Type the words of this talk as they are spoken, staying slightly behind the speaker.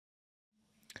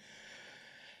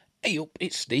Hey up,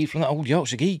 it's Steve from that old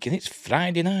Yorkshire Geek, and it's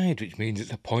Friday night, which means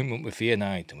it's Appointment with Fear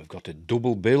night, and we've got a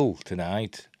double bill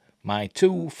tonight. My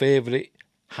two favourite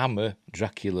Hammer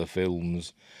Dracula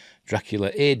films, Dracula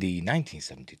AD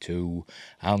 1972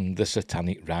 and the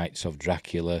Satanic Rites of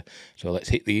Dracula. So let's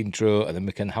hit the intro and then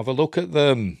we can have a look at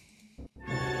them.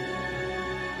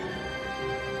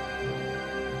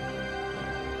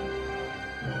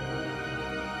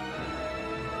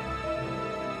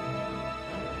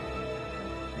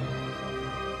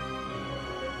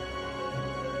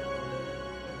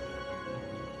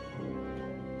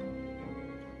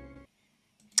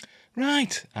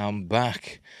 Right, I'm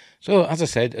back. So, as I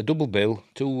said, a double bill,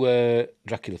 two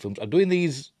Dracula films. I'm doing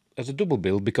these as a double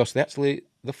bill because they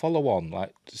follow on.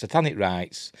 Like Satanic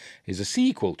Rites is a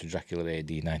sequel to Dracula AD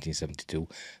 1972.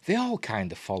 They all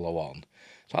kind of follow on.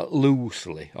 It's like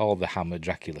loosely, all the Hammer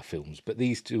Dracula films. But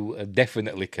these two are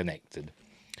definitely connected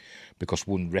because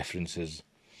one references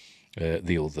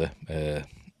the other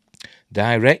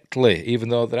directly, even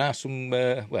though there are some,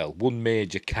 one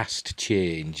major cast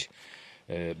change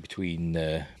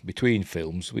between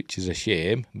films, which is a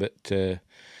shame. But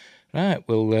right,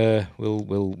 we'll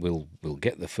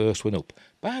get the first one up.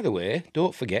 By the way,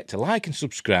 don't forget to like and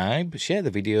subscribe, share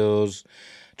the videos,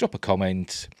 drop a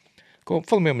comment, go and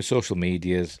follow me on my social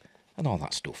medias, and all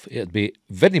that stuff. It'd be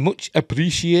very much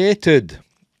appreciated.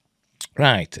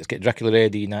 Right, let's get Dracula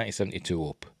AD 1972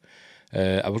 up.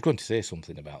 I was going to say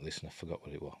something about this and I forgot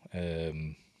what it was.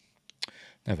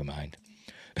 Never mind.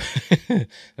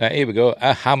 Right, here we go.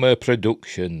 A Hammer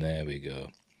production. There we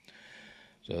go.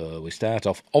 So we start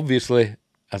off. Obviously,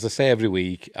 as I say every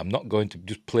week, I'm not going to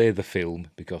just play the film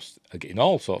because I get in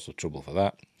all sorts of trouble for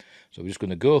that. So we're just going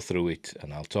to go through it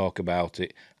and I'll talk about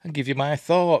it and give you my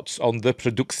thoughts on the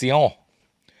production,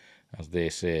 as they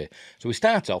say. So we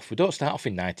don't start off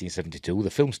in 1972. The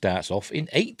film starts off in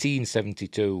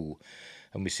 1872.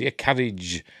 And we see a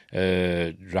carriage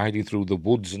riding through the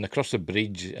woods and across a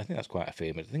bridge. I think that's quite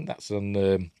famous. I think that's on,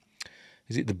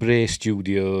 is it the Bray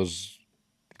Studios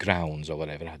grounds or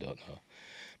whatever? I don't know.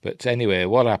 But anyway,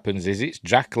 what happens is it's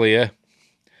Dracula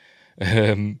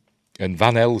and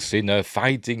Van Helsing are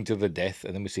fighting to the death.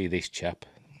 And then we see this chap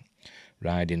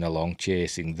riding along,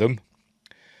 chasing them.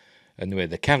 Anyway,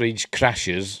 the carriage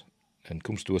crashes and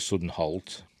comes to a sudden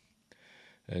halt.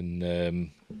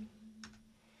 And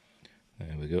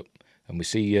there we go. And we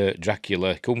see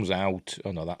Dracula comes out.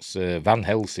 Oh, no, that's Van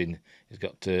Helsing. He's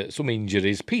got some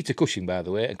injuries. Peter Cushing, by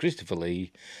the way, and Christopher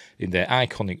Lee in their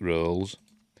iconic roles.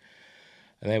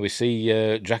 And then we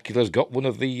see Dracula's got one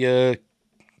of the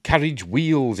carriage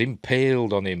wheels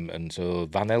impaled on him. And so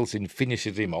Van Helsing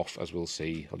finishes him off, as we'll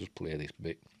see. I'll just play this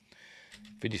bit.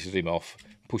 Finishes him off,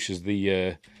 pushes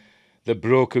the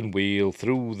broken wheel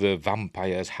through the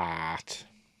vampire's heart.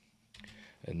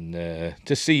 And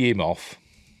to see him off,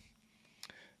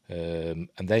 and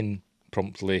then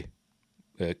promptly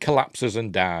collapses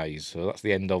and dies. So that's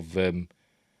the end of. I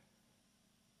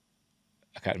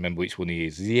can't remember which one he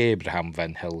is. Is he Abraham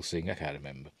Van Helsing? I can't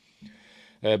remember.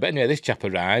 But anyway, this chap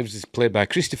arrives. He's played by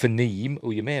Christopher Neame,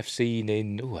 who you may have seen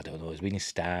in. I don't know. He's been in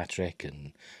Star Trek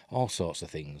and all sorts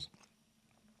of things,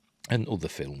 and other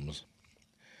films.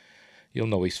 You'll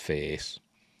know his face.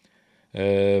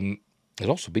 There's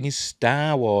also been in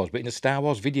Star Wars, but in a Star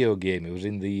Wars video game. It was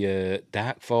in the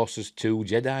Dark Forces 2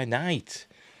 Jedi Knight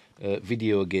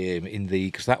video game.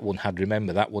 Because that one had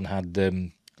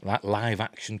that live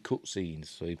action cutscenes.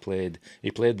 So he played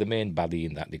the main baddie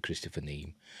in that, did Christopher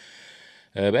Neame.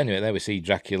 But anyway, there we see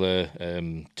Dracula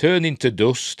turn into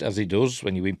dust as he does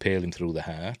when you impale him through the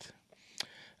heart.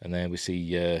 And then we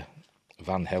see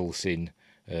Van Helsing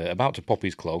about to pop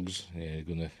his clogs. He's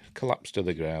going to collapse to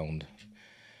the ground.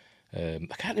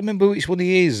 I can't remember which one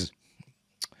he is.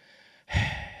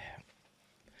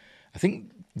 I think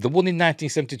the one in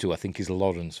 1972, I think, is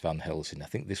Lawrence Van Helsing. I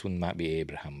think this one might be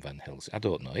Abraham Van Helsing. I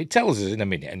don't know. It tells us in a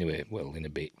minute anyway. Well, in a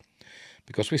bit.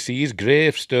 Because we see his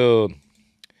gravestone.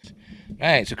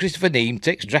 Right, so Christopher Neame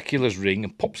takes Dracula's ring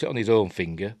and pops it on his own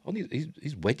finger. On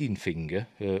his wedding finger.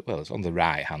 It's on the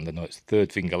right hand. I know it's the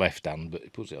third finger left hand, but he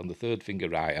puts it on the third finger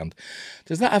right hand.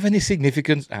 Does that have any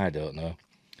significance? I don't know.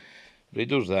 But he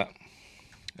does that.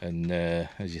 And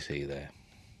as you see there,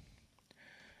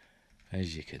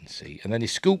 as you can see, and then he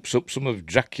scoops up some of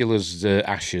Dracula's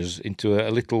ashes into a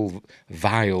little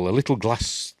vial, a little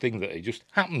glass thing that he just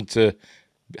happened to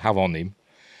have on him.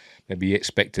 Maybe he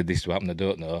expected this to happen, I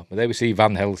don't know. But there we see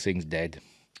Van Helsing's dead.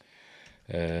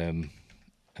 And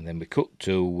then we cut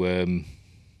to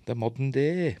the modern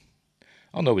day.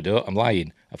 Oh, no, we don't. I'm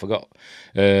lying. I forgot.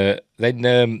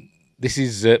 This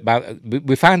is about.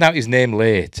 We find out his name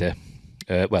later.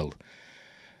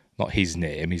 Not not his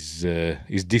name, his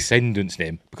descendants'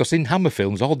 name. Because in Hammer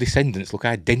films, all descendants look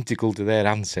identical to their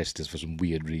ancestors for some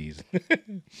weird reason.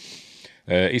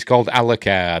 He's called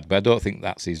Alucard, but I don't think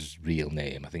that's his real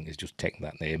name. I think he's just taken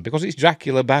that name because it's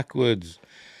Dracula backwards.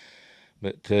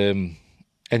 But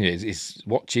anyways, it's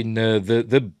watching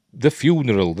the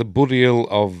funeral, the burial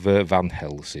of Van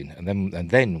Helsing, and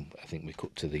then I think we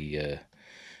cut to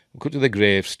the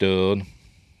gravestone.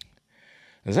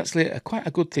 There's actually quite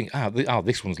a good thing.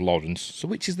 This one's Lawrence. So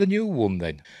which is the new one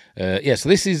then? So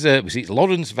this is it's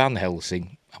Lawrence Van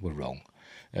Helsing. I was wrong.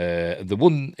 The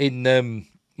one in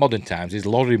modern times is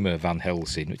Lorimer Van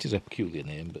Helsing, which is a peculiar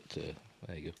name, but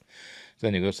there you go. So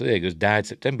anyway, there he goes. Died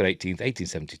September 18th,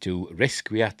 1872.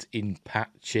 Resquiat in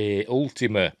pace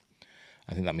ultima.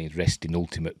 I think that means rest in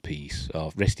ultimate peace,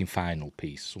 or rest in final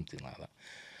peace, something like that.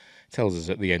 Tells us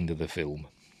at the end of the film.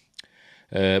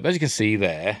 But as you can see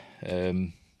there,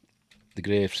 the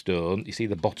gravestone, you see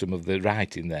the bottom of the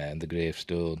writing there and the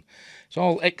gravestone. It's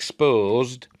all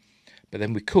exposed, but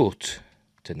then we cut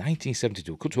to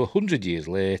 1972, cut to 100 years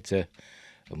later,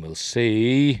 and we'll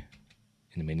see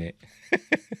in a minute,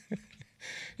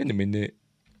 in a minute,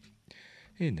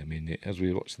 as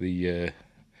we watch the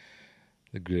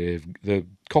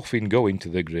coffin go into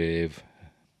the grave.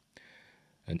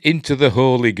 And into the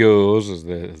holy goes, as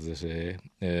they say.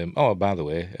 By the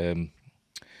way,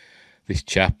 this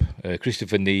chap,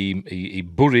 Christopher Neame, he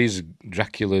buries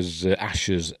Dracula's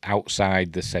ashes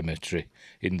outside the cemetery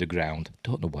in the ground.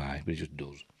 Don't know why, but he just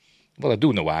does. Well, I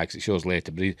do know why, because it shows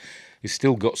later, but he's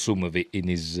still got some of it in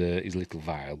his little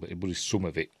vial, but he buries some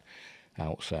of it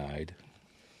outside.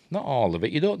 Not all of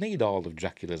it. You don't need all of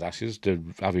Dracula's ashes to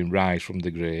have him rise from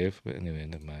the grave, but anyway,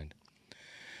 never mind.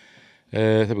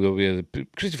 There we go. We have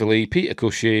Christopher Lee, Peter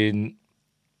Cushing.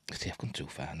 See, I've gone too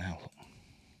far now. Look.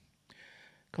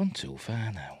 Gone too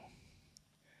far now.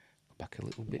 Go back a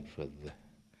little bit further.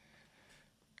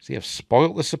 See, I've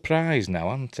spoilt the surprise now,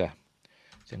 haven't I?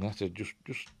 So I'm going to have to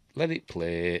just let it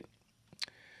play.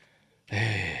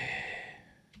 There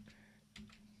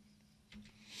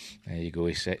you go.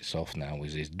 He sets off now.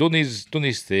 He's done his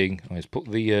thing. Oh, he's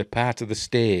put the part of the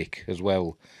stake as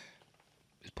well.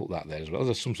 Put that there as well.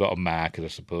 There's some sort of marker, I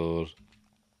suppose.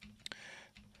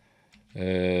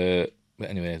 But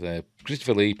anyway,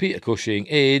 Christopher Lee, Peter Cushing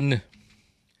in,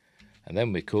 and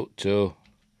then we cut to.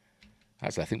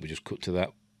 Actually, I think we just cut to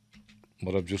that.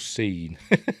 What I've just seen,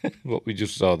 what we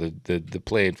just saw, the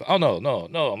plane. Oh no,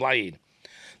 I'm lying.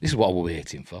 This is what we're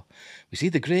waiting for. We see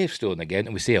the gravestone again,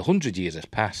 and we see 100 years has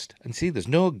passed, and see there's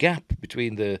no gap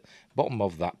between the bottom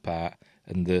of that part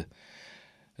and the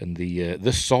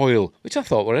soil, which I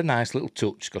thought were a nice little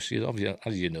touch, because obviously,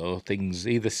 as you know, things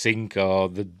either sink or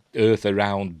the earth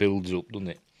around builds up, doesn't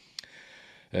it?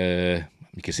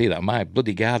 You can see that on my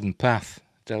bloody garden path. I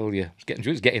tell you,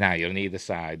 it's getting higher on either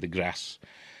side. The grass.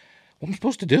 What am I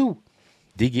supposed to do?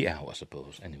 Dig it out, I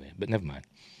suppose. Anyway, but never mind.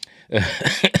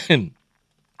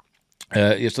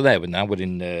 So there we're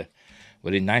in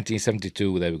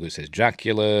 1972. There we go. It says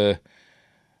Dracula,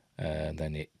 and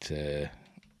then it.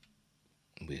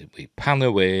 We pan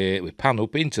away, we pan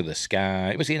up into the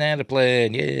sky. We see an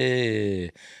aeroplane, yeah!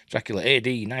 Dracula AD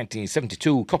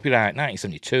 1972, copyright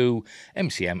 1972,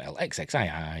 MCM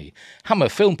LXXII, Hammer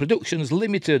Film Productions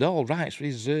Limited, all rights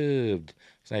reserved.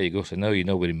 So there you go. So now you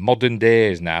know we're in modern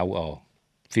days now, or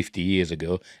 50 years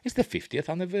ago. It's the 50th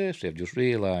anniversary, I've just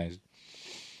realised,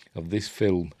 of this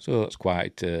film. So that's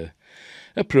quite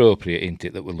appropriate, isn't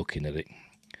it, that we're looking at it.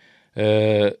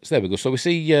 So there we go. So we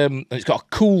see it's got a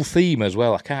cool theme as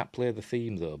well. I can't play the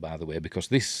theme though, by the way,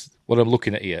 because what I'm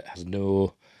looking at here has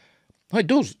no. Oh, it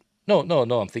does. No.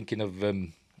 I'm thinking of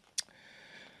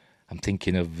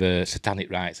Satanic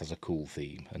Rites as a cool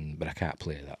theme, but I can't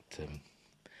play that.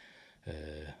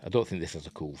 I don't think this has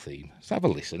a cool theme. Let's have a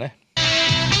listen, eh?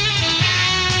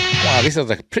 Wow, this has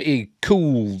a pretty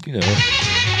cool, theme,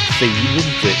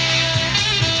 isn't it?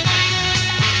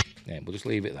 Yeah, we'll just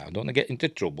leave it there. I don't want to get into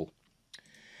trouble.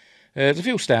 There's a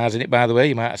few stars in it, by the way,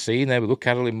 you might have seen. There we go,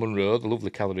 Carolyn Munro, the lovely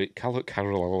Carolyn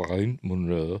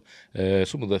Munro.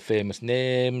 Some of the famous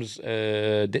names.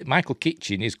 Michael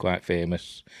Kitchen is quite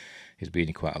famous. He's been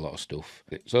in quite a lot of stuff.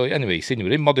 So anyway, seeing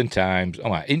we're in modern times.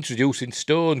 All right, introducing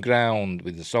Stone Ground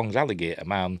with the songs Alligator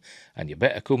Man and You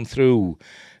Better Come Through.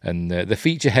 And they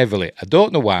feature heavily. I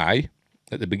don't know why,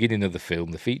 at the beginning of the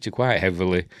film, they feature quite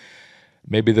heavily.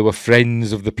 Maybe they were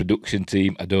friends of the production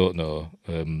team. I don't know.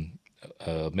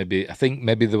 I think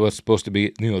maybe they were supposed to be,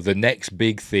 the next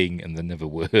big thing, and they never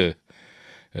were. But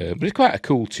it's quite a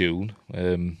cool tune.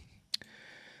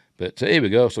 But here we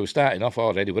go. So we're starting off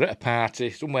already. We're at a party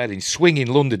somewhere in swinging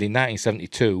London in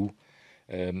 1972.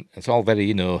 It's all very,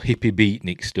 you know, hippie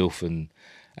beatnik stuff, and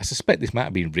I suspect this might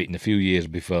have been written a few years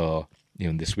before, you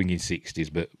know, in the swinging 60s,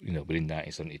 but, you know, but in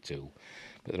 1972.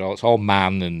 But it's all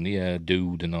man and, yeah,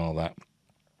 dude and all that.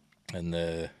 And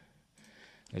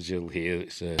as you'll hear,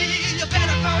 it's... there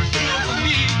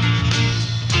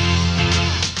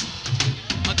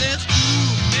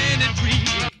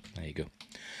you go.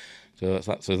 So that's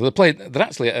that. So they're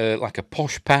actually like a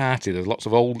posh party. There's lots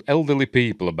of old elderly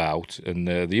people about, and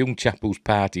the young chap whose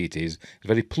party it is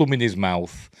very plum in his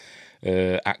mouth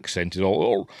accent. Is all,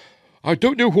 oh, I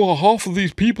don't know who half of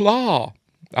these people are.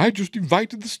 I just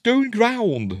invited the stone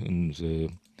ground. And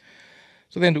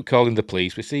so they end up calling the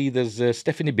police. We see there's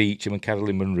Stephanie Beacham and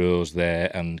Carolyn Monroe's there,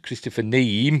 and Christopher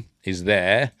Neame is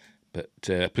there, but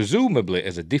presumably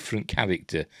as a different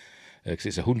character, because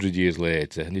it's 100 years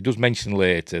later. And he does mention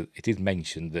later, it is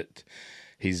mentioned that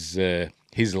his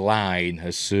line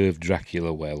has served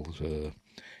Dracula well. So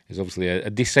he's obviously a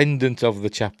descendant of the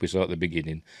chap we saw at the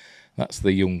beginning. That's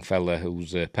the young fella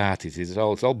whose party it is. It's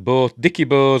all both dicky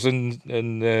bows and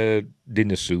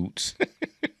dinner suits.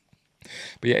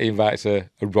 But yeah, he invites a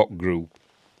rock group.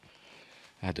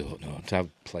 I don't know. To have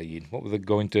playing. What were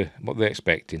they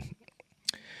expecting?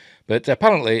 But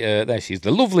apparently, there she is,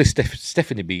 the lovely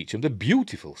Stephanie Beacham, the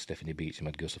beautiful Stephanie Beacham,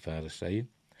 I'd go so far as saying.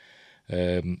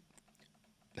 Her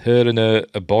and her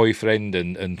boyfriend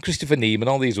and Christopher Neame and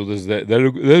all these others, they're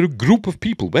a group of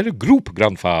people. We're a group,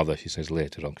 grandfather, she says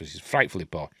later on, because she's frightfully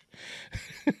posh.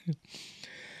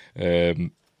 They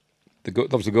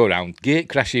obviously go around gate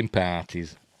crashing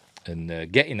parties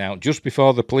and getting out just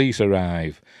before the police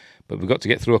arrive. But we've got to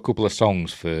get through a couple of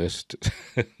songs first.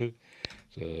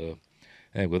 So...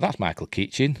 well, that's Michael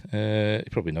Kitchen. You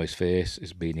probably know his face.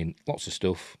 He's been in lots of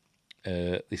stuff.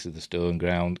 This is the Stone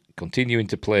Ground. Continuing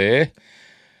to play.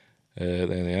 There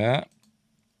they are.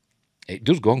 It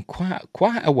does go on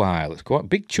quite a while. It's quite a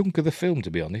big chunk of the film,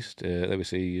 to be honest. There we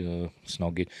see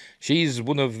Snogging. She's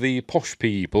one of the posh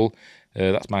people.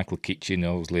 That's Michael Kitchen,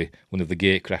 obviously one of the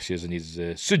gate crashers, and he's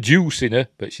seducing her,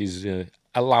 but she's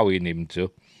allowing him to.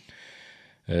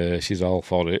 She's all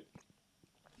for it.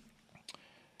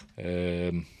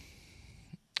 And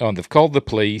they've called the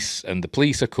police, and the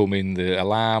police are coming. The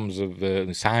alarms of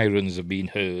the sirens have been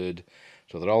heard,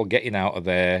 so they're all getting out of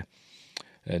there.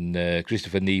 And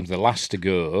Christopher Neame's the last to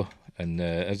go, and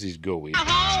as he's going,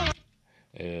 I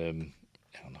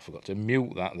forgot to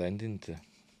mute that then, didn't I?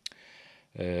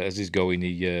 As he's going,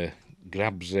 he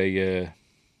grabs an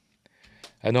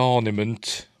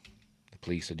ornament. The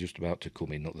police are just about to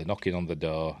come in. Look, they're knocking on the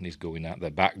door, and he's going out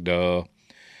the back door.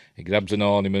 He grabs an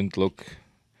ornament, look,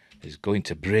 he's going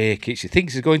to break it. She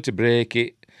thinks he's going to break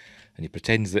it, and he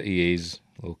pretends that he is.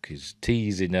 Look, he's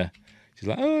teasing her. She's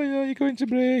like, oh, yeah, you're going to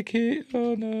break it.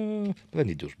 Oh, no. But then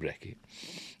he does break it.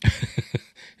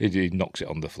 he knocks it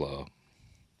on the floor.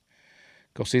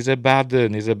 Because he's a bad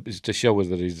one. He's to show us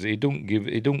that he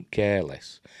don't care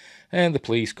less. And the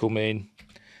police come in,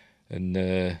 and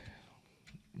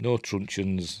no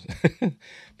truncheons.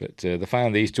 But they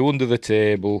find these two under the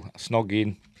table,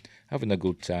 snogging, having a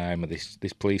good time. And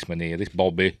this policeman here, this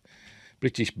Bobby,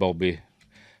 British Bobby,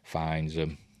 finds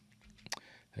them.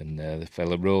 And the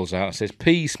fella rolls out and says,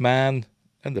 peace, man.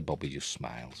 And the Bobby just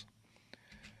smiles.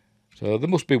 So they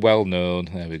must be well known.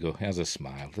 There we go. He has a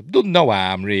smile. They've done no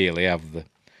harm, really, have they?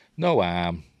 No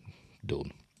harm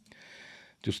done.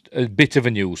 Just a bit of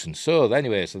a nuisance. So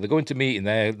anyway, so they're going to meet in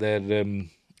their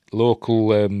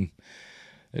local...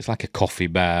 it's like a coffee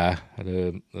bar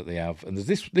that they have. And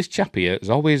there's this chap here is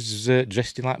always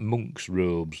dressed in like monk's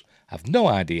robes. I've no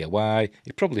idea why.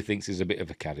 He probably thinks he's a bit of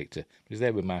a character. He's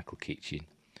there with Michael Kitchen.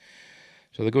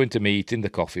 So they're going to meet in the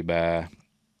coffee bar.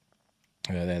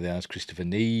 There's Christopher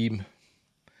Neame.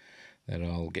 They're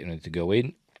all getting ready to go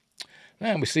in.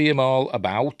 And we see them all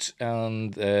about.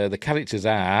 And the characters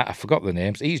are, I forgot the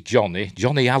names. He's Johnny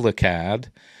Alucard.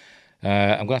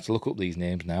 I'm going to have to look up these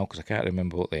names now because I can't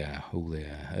remember who they are.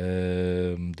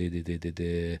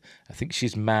 I think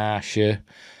she's Marcia.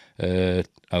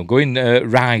 I'm going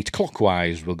right,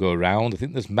 clockwise we'll go around. I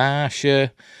think there's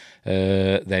Marcia,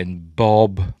 then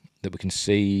Bob that we can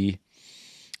see.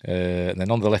 And then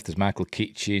on the left there's Michael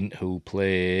Kitchen, who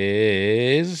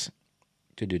plays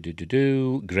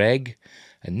Greg.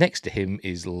 And next to him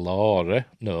is Laura.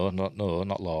 No, not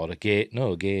Laura. Gate.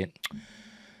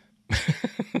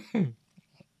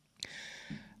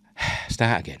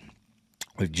 Start again.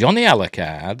 With Johnny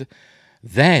Alucard,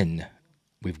 then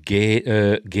with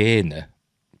Gaynor,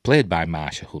 played by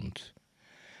Marsha Hunt.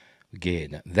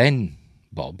 Gaynor, then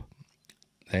Bob,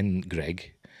 then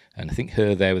Greg, and I think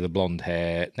her there with the blonde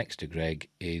hair next to Greg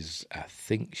is, I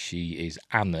think she is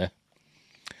Anna.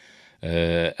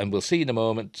 And we'll see in a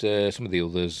moment some of the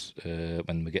others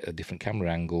when we get a different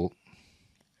camera angle.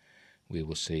 We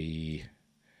will see,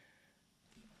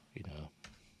 you know,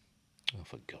 oh,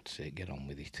 for God's sake, get on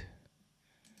with it.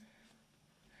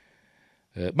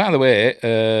 By the way,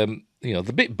 you know,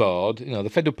 they're a bit bored, you know, they're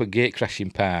fed up of gate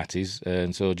crashing parties,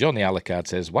 and so Johnny Alucard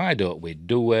says, why don't we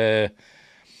do a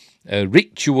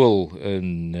ritual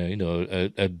and, you know,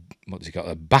 what's it called,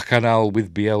 a bacchanal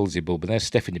with Beelzebub, and there's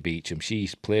Stephanie Beecham. She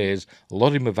plays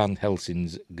Lorimer Van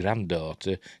Helsing's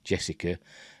granddaughter, Jessica,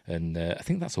 and I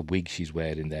think that's a wig she's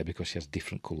wearing there because she has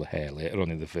different colour hair later on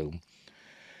in the film.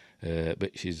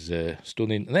 But she's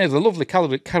stunning. And there's the lovely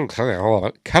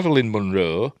Caroline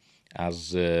Munro,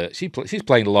 as she's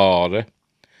playing Laura.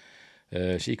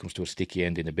 She comes to a sticky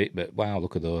end in a bit, but wow,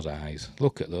 look at those eyes.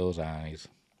 Look at those eyes.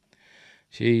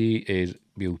 She is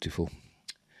beautiful.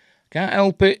 Can't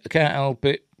help it. Can't help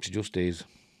it. She just is.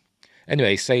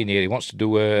 Anyway, he's saying here he wants to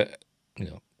do a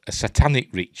satanic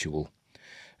ritual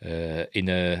in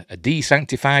a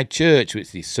desanctified church,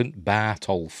 which is St.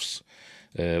 Bartolf's,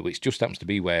 which just happens to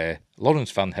be where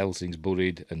Lawrence Van Helsing's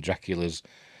buried and Dracula's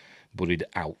buried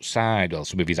outside. Well,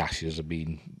 some of his ashes have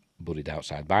been buried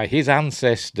outside by his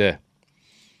ancestor.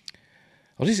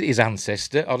 Or is it his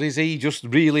ancestor, or is he just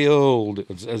really old?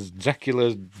 Has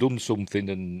Dracula done something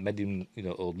and made him, you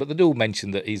know, old? But they do mention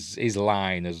that his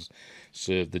line has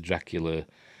served Dracula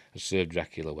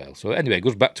well. So anyway, it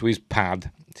goes back to his pad.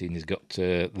 Seeing he's got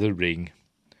the ring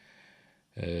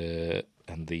and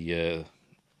the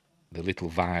little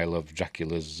vial of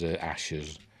Dracula's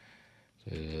ashes.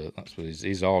 That's what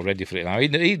he's all ready for it now.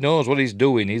 He knows what he's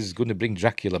doing. He's going to bring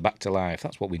Dracula back to life.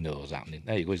 That's what we know is happening.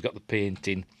 There you go. He's got the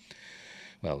painting.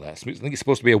 Well, I think it's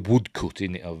supposed to be a woodcut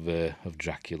in it of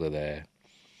Dracula there,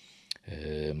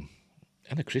 and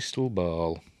a crystal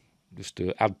ball, just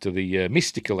to add to the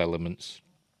mystical elements.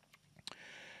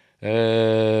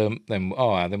 Then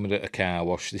we're at a car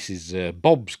wash. This is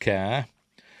Bob's car.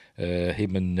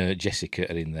 Him and Jessica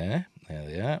are in there. There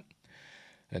they are.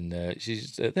 And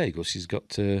she's there. You go. She's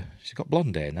got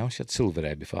blonde hair now. She had silver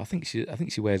hair before. I think she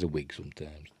wears a wig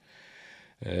sometimes.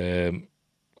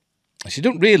 She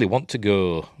don't really want to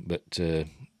go, but you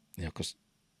know, because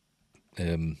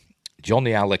Johnny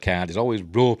Alucard is always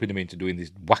roping him into doing this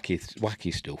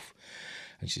wacky stuff,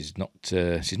 and she's not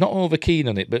over keen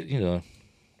on it. But you know,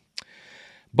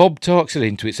 Bob talks her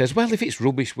into it. Says, "Well, if it's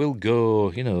rubbish, we'll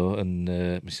go." You know, and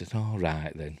he says, "All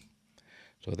right then."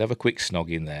 So they have a quick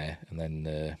snog in there, and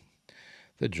then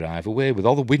they drive away with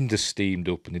all the windows steamed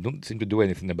up, and they don't seem to do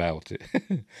anything about it.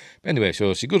 But anyway,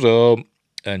 so she goes home.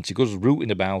 And she goes rooting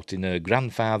about in her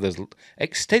grandfather's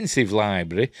extensive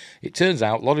library. It turns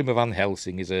out Lorimer Van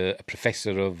Helsing is a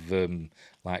professor of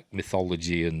like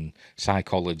mythology and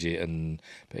psychology, and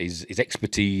his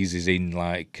expertise is in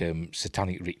like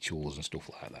satanic rituals and stuff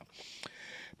like that.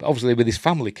 But obviously with his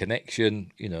family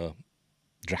connection, you know,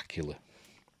 Dracula.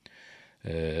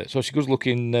 So she goes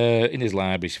looking in his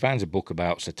library. She finds a book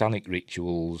about satanic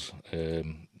rituals. So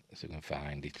I can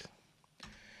find it.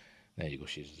 There you go,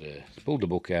 she's pulled the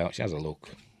book out, she has a look.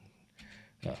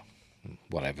 Oh,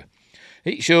 whatever.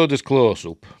 It showed us close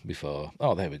up before.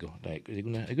 Oh, there we go. Right,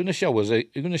 you're gonna show us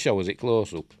it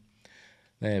close up.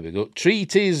 There we go.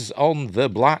 Treatise on the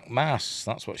Black Mass.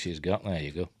 That's what she's got. There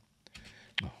you go.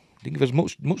 Oh, didn't give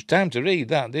us much time to read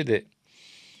that, did it?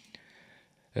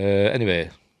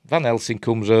 Anyway, Van Helsing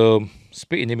comes home,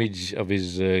 spitting image of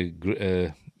his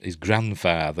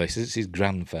grandfather. He says it's his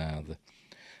grandfather.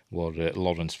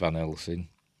 Lawrence Van Helsing.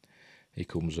 He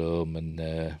comes home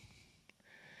and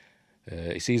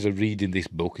he sees her reading this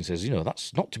book and says, "You know,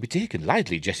 that's not to be taken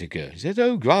lightly, Jessica." He says,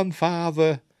 "Oh,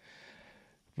 grandfather,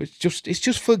 it's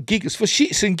just for giggles, for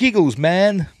shits and giggles,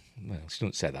 man." Well, she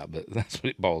doesn't say that, but that's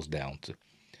what it boils down to.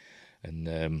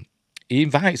 And he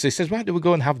invites her. He says, "Why don't we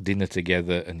go and have dinner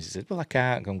together?" And she says, "Well, I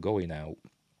can't. I'm going out."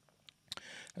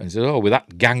 And he says, "Oh, with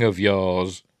that gang of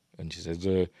yours." And she says,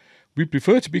 "We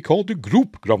prefer to be called a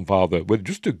group, grandfather. We're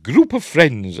just a group of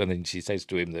friends." And then she says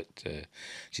to him that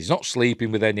she's not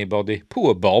sleeping with anybody.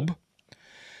 Poor Bob.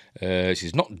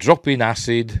 She's not dropping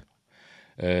acid.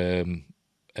 And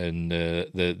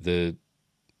the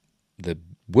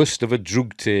worst of her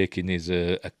drug taking is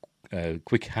a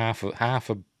quick half a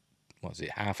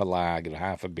lager,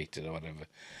 half a bitter or whatever.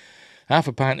 Half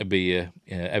a pint of beer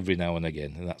every now and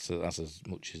again. And that's as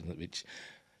much as which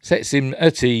sets him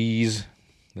at ease.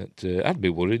 That I'd be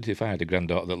worried if I had a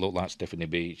granddaughter that looked like Stephanie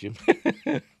Beecham.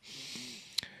 But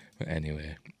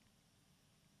anyway,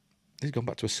 he's gone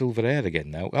back to a silver hair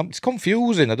again now. It's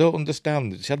confusing. I don't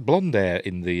understand. She had blonde hair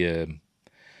in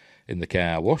the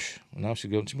car wash, and now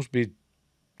she's going. She must be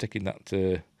taking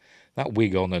that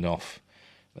wig on and off.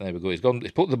 There we go. He's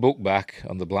put the book back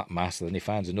on the black mass, and then he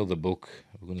finds another book.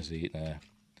 We're going to see it now.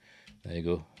 There you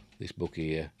go. This book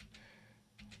here.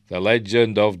 The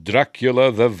Legend of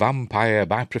Dracula the Vampire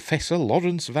by Professor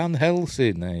Lawrence Van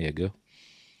Helsing. There you go.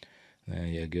 There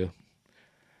you go.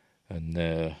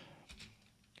 And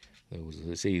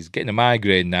let's see, he's getting a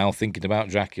migraine now, thinking about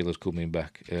Dracula's coming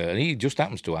back. And he just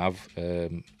happens to have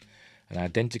an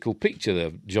identical picture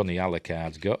that Johnny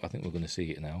Alucard's got. I think we're going to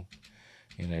see it now.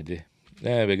 You ready?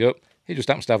 There we go. He just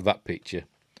happens to have that picture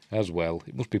as well.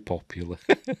 It must be popular.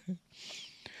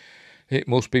 It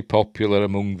must be popular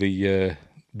among the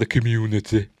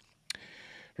community.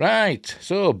 Right,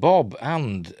 so Bob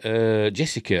and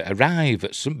Jessica arrive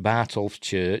at St Bartolph's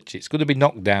Church. It's going to be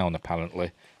knocked down,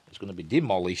 apparently. It's going to be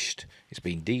demolished. It's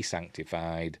been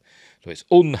desanctified. So it's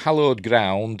unhallowed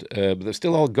ground, but they've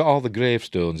still all got all the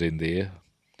gravestones in there.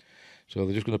 So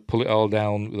they're just going to pull it all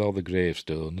down with all the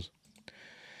gravestones.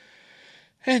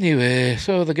 Anyway,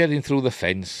 so they're getting through the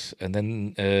fence, and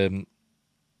then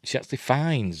she actually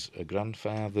finds her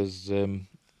grandfather's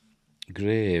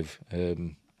grave.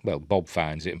 Well, Bob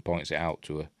finds it and points it out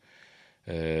to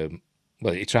her.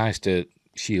 Well, he tries to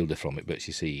shield her from it, but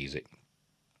she sees it.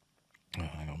 Oh,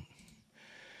 hang on.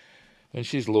 And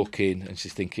she's looking, and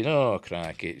she's thinking, oh,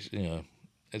 crikey, it's, you know,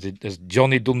 has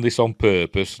Johnny done this on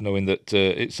purpose, knowing that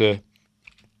it's a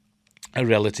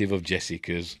relative of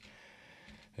Jessica's?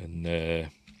 And,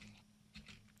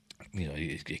 you know,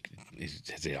 he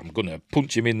says, I'm going to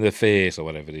punch him in the face, or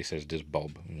whatever he says, does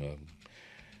Bob, you know.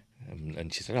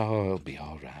 And she said, oh, it'll be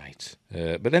all right.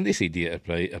 But then this idiot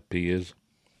appears.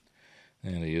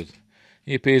 There he is.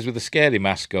 He appears with a scary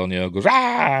mask on, you know, goes,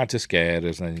 ah, to scare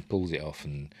us, and then he pulls it off.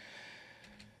 And,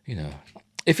 you know,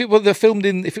 if it were like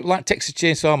Texas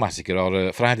Chainsaw Massacre or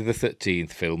a Friday the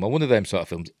 13th film, or one of them sort of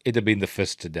films, he'd have been the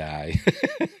first to die.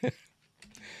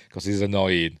 Because he's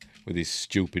annoying with his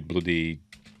stupid bloody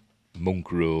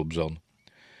monk robes on.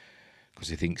 Because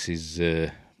he thinks he's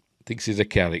a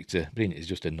character, but he's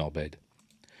just a knobhead.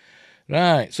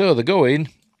 Right, so they're going.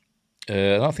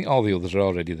 And I think all the others are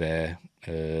already there.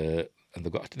 And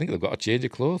I think they've got a change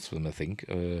of clothes for them, I think.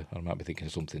 I might be thinking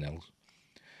of something else.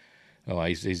 Oh,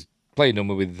 he's playing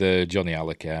number with Johnny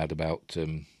Alucard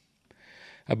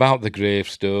about the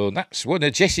gravestone. That's one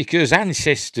of Jessica's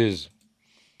ancestors.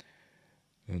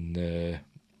 And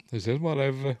he says,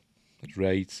 whatever. That's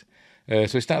right. So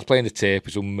he starts playing the tape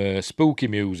with some spooky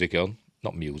music on.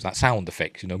 Not music, that sound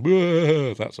effects, you know,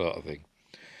 that sort of thing.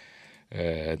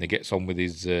 And he gets on with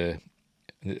his... They've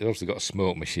also got a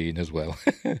smoke machine as well.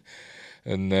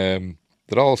 And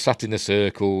they're all sat in a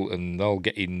circle and all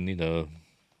getting, you know,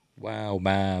 wow,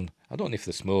 man. I don't know if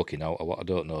they're smoking out or what, I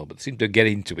don't know, but they seem to get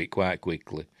into it quite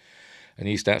quickly. And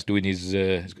he starts doing his...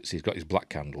 he's got his black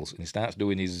candles, and he starts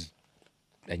doing his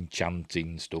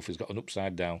enchanting stuff. He's got an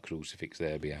upside-down crucifix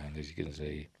there behind, as you can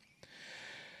see.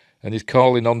 And he's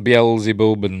calling on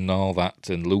Beelzebub and all that,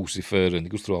 and Lucifer, and he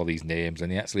goes through all these names,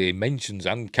 and he actually mentions,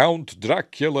 and Count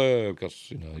Dracula,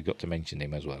 because, you know, you've got to mention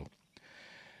him as well.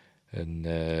 And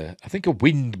I think a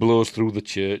wind blows through the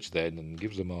church then and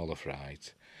gives them all a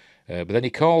fright. But then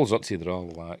he calls, obviously they're all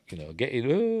like, you know,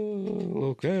 getting, oh,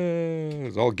 look,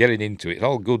 it's all getting into it. It's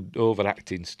all good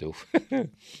overacting stuff.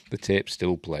 The tape's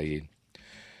still playing.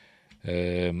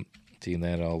 Seeing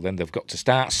there all, then they've got to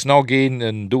start snogging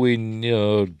and doing, you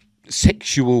know,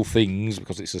 sexual things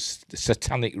because it's a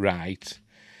satanic rite,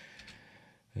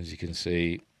 as you can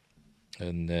see.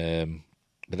 And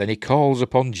but then he calls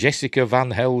upon Jessica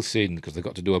Van Helsing because they've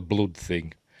got to do a blood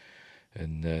thing.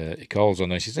 And he calls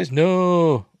on her. She says,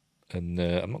 no. And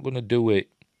I'm not going to do it.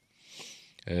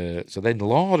 So then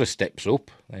Laura steps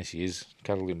up. There she is,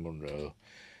 Carolyn Munro.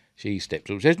 She steps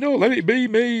up and says, no, let it be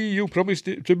me. You promised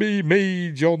it to be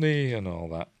me, Johnny, and all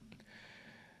that.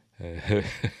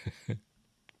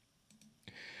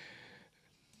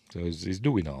 So he's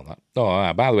doing all that.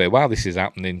 Oh, by the way, while this is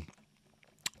happening,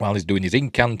 while he's doing his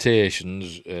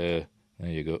incantations, there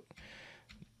you go.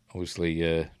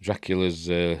 Obviously, Dracula's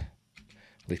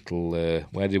little,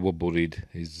 where they were buried,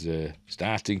 is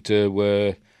starting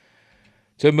to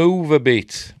move a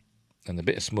bit. And a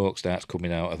bit of smoke starts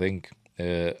coming out, I think.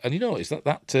 And you notice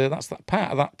that's that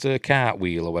part of that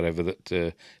cartwheel or whatever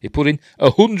that he put in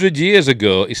 100 years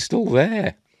ago is still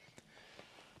there.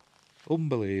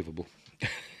 Unbelievable.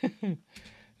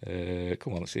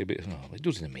 Come on, let's see a bit. Oh, it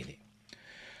does in a minute.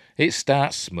 It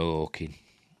starts smoking.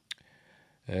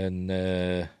 And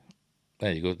there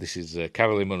you go. This is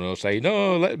Carolyn Munro saying,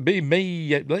 no, let it be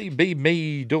me. Let it be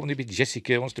me. Don't want to be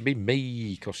Jessica. It wants to be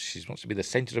me because she wants to be the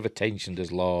centre of attention,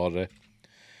 does Laura.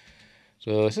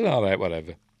 So I said, all right,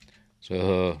 whatever.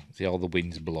 So see all the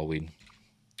winds blowing.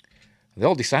 And They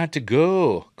all decide to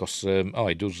go because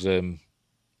he does. He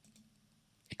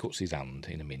cuts his hand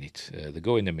in a minute. They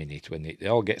go in a minute when it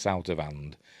all gets out of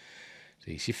hand.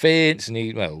 See, she faints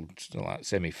and like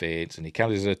semi-faints, and he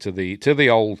carries her to the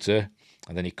altar,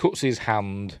 and then he cuts his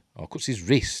hand or cuts his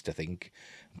wrist, I think,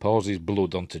 and pours his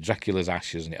blood onto Dracula's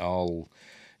ashes, and it all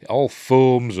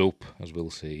foams up, as we'll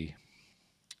see.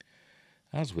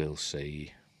 As we'll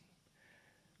see.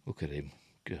 Look at him.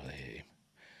 Go at him.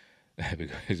 There we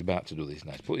go. He's about to do this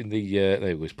now. He's putting there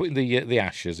he goes. Putting the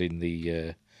ashes in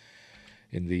the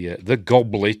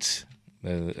goblet,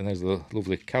 and there's the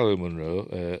lovely Caroline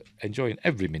Munro enjoying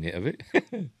every minute of it.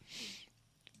 And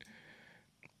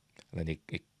then he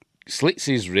slits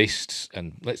his wrists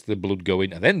and lets the blood go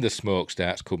in, and then the smoke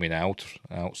starts coming out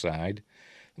outside.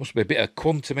 There must be a bit of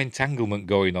quantum entanglement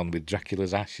going on with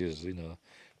Dracula's ashes, you know.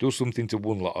 Do something to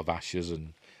one lot of ashes,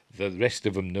 and the rest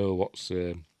of them know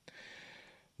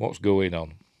what's going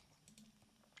on.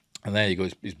 And there you go,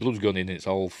 his blood's gone in, and it's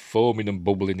all foaming and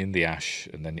bubbling in the ash,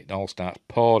 and then it all starts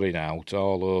pouring out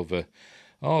all over,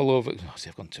 oh, see,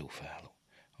 I've gone too far, look.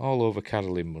 All over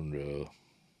Caroline Munro.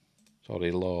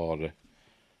 Sorry, Laura.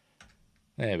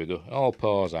 There we go, all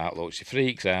pours out, look, she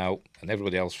freaks out, and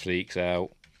everybody else freaks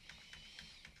out.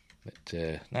 But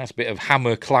nice bit of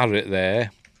Hammer claret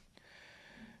there.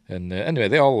 And anyway,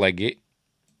 they all leg it.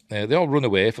 They all run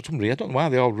away for some reason. I don't know why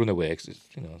they all run away, because it's,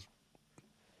 you know,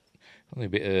 only a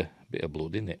bit of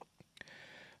blood in it.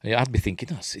 And I'd be thinking,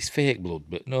 oh, it's fake blood,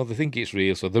 but no, they think it's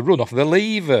real, so they run off. They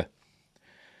leave her.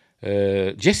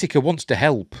 Jessica wants to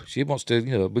help. She wants to,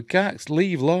 you know, but can't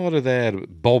leave Laura there.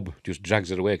 Bob just drags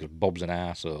her away because Bob's an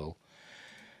arsehole.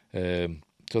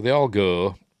 So they all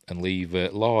go and leave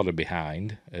Laura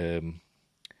behind.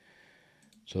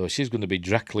 So she's going to be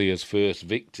Dracula's first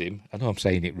victim. I know I'm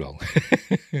saying it wrong.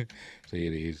 So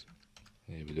here he is.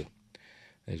 There we go.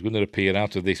 He's going to appear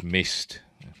out of this mist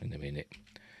in a minute.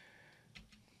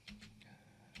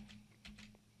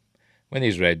 When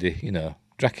he's ready, you know,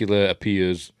 Dracula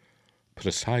appears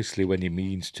precisely when he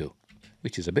means to,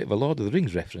 which is a bit of a Lord of the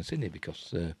Rings reference, isn't it?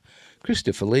 Because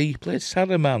Christopher Lee played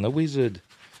Saruman, a wizard.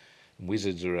 And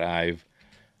wizards arrive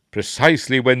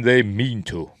precisely when they mean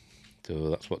to. So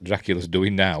that's what Dracula's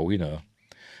doing now, you know.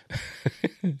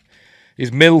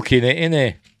 He's milking it, isn't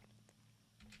he?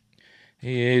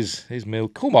 He is. He's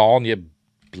milk. Come on, you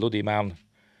bloody man.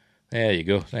 There you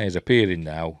go. There he's appearing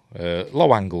now.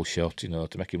 Low angle shot, you know,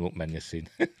 to make him look menacing.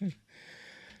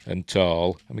 And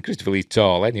tall. I mean, Christopher Lee's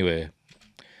tall anyway.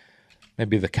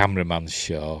 Maybe the cameraman's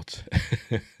short.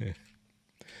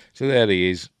 So there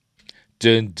he is.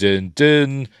 Dun, dun,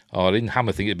 dun. Or in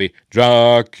Hammer thing it'd be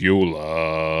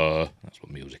Dracula. That's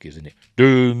what music is, isn't it?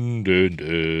 Dun, dun,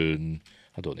 dun.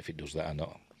 I don't know if it does that or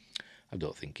not. I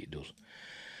don't think it does.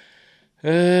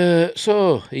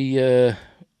 So he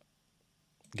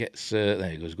gets there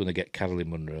he goes. He's going to get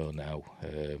Caroline Munro now,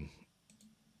 and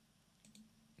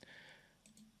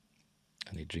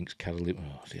he drinks Caroline.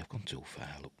 Oh, see, I've gone too far.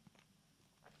 Look,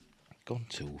 I've gone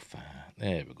too far.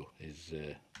 There we go. He's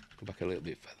go back a little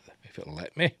bit further if it'll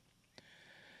let me.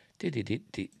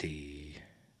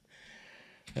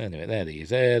 Anyway, there he is.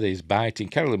 There he's biting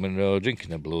Caroline Munro,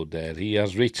 drinking her blood there. He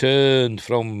has returned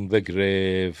from the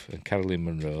grave, and Caroline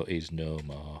Munro is no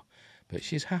more. But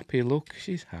she's happy, look,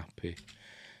 she's happy.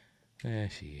 There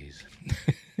she is.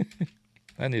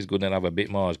 And he's going to have a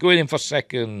bit more. He's going in for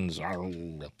seconds.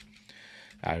 And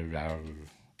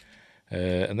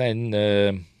then,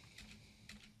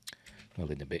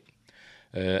 well, in a bit.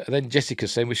 And then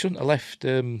Jessica's saying we shouldn't have left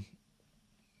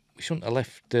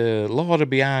Laura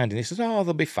behind, and he says, "Oh,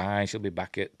 they'll be fine. She'll be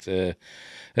back at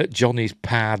Johnny's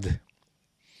pad."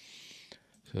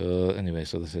 So anyway,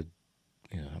 so they said,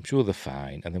 "You know, I'm sure they're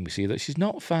fine." And then we see that she's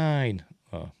not fine.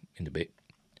 Oh, in a bit.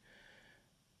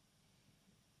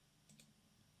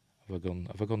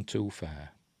 Have I gone too far?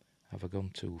 Have I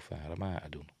gone too far? I might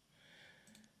have done.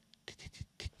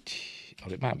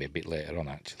 Or it might be a bit later on,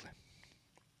 actually.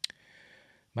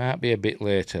 Might be a bit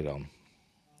later on.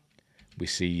 We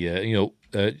see,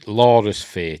 Laura's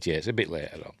fate. Yeah, it's a bit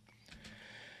later on.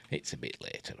 It's a bit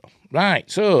later on.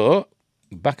 Right, so,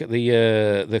 back at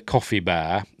the coffee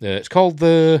bar. It's called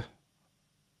the...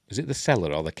 Is it the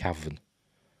Cellar or the Cavern?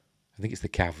 I think it's the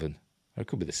Cavern. Or it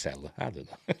could be the Cellar. I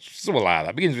don't know. Something like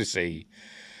that. Begins with C.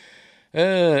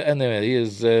 Anyway,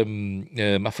 here's... I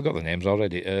forgot the names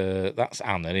already. That's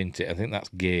Anna, isn't it? I think that's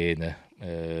Gaynor.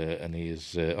 And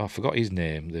he's... I forgot his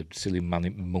name. The silly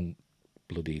manic monk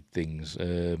bloody things.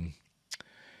 I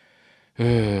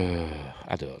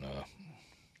don't know.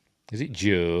 Is it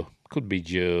Joe? Could be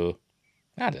Joe.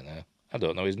 I don't know. I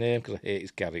don't know his name because I hate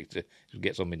his character. It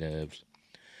gets on my nerves.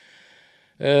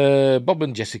 Bob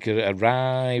and Jessica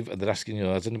arrive, and they're asking,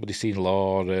 has anybody seen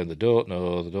Laura? And they don't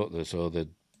know, so they're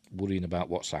worrying about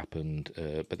what's happened.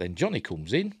 But then Johnny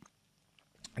comes in,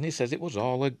 and he says it was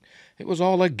all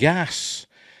a gas.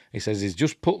 He says he's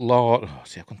just put Laura. Oh,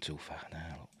 see, I've gone too far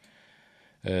now.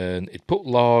 And it put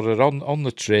Laura on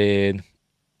the train.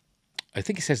 I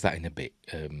think he says that in a bit,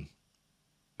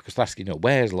 because they're asking,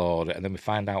 where's Laura? And then we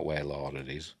find out where Laura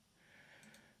is.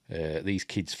 These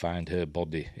kids find her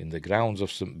body in the grounds of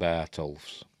St.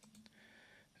 Bartolph's.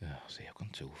 Oh, see, I've gone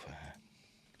too far.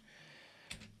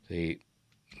 See,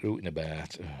 rooting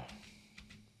about. Oh.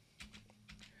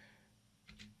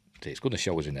 See, it's going to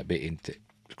show us in a bit, isn't it?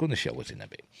 It's going to show us in a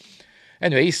bit.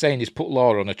 Anyway, he's saying he's put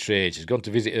Laura on a train. She's gone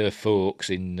to visit her folks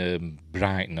in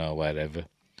Brighton or wherever.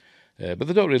 But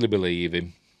they don't really believe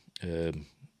him.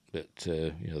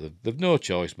 They've no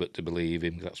choice but to believe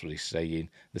him. That's what he's saying.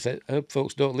 They said her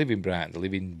folks don't live in Brighton. They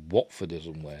live in Watford or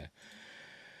somewhere.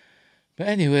 But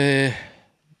anyway,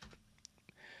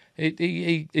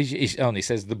 he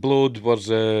says the blood was,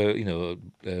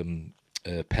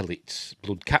 pellets,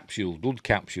 blood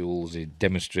capsules. He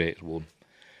demonstrates one,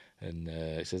 and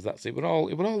he says that's it. It were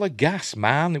all a gas,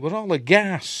 man. It were all a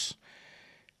gas.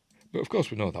 But of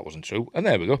course we know that wasn't true. And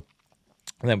there we go.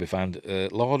 And then we find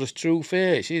Laura's true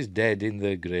fate. She's dead in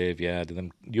the graveyard, and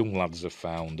them young lads have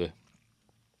found her.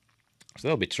 So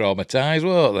they'll be traumatised,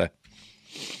 won't they?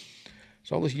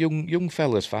 So all this young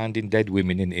fellas finding dead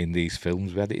women in these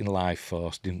films. We had it in Life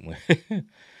Force, didn't we?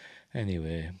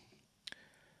 Anyway.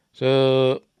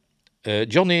 So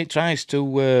Johnny tries to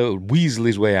weasel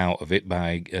his way out of it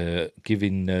by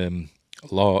giving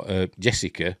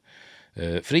Jessica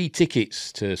free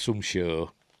tickets to some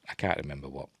show. I can't remember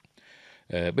what.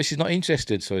 But she's not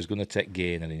interested, so he's going to take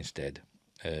Gaynor instead.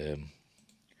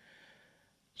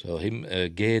 So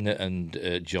Gaynor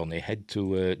and Johnny head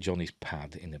to Johnny's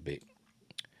pad in a bit.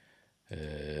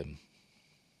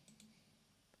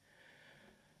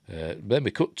 Then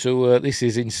we cut to, this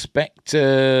is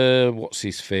Inspector, what's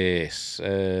his face?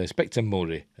 Inspector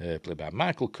Murray, played by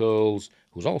Michael Coles,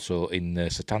 who's also in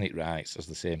Satanic Rites as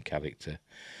the same character.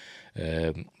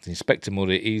 Inspector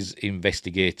Murray is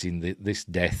investigating this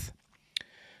death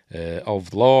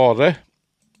of Laura,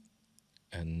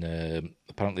 and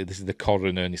apparently this is the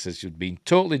coroner, and he says she'd been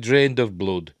totally drained of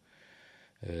blood,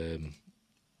 and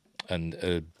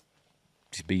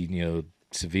she's been,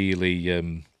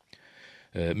 severely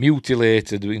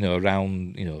mutilated,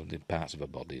 around, the parts of her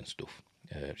body and stuff.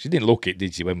 She didn't look it,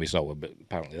 did she, when we saw her? But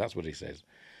apparently that's what he says.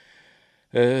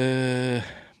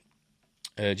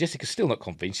 Jessica's still not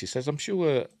convinced. She says, "I'm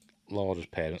sure Laura's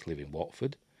parents live in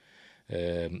Watford."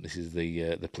 This is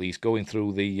the police going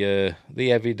through the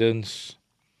evidence,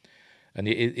 and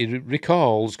it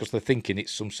recalls, because they're thinking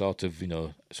it's some sort of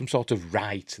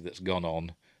rite that's gone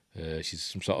on. She's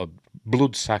some sort of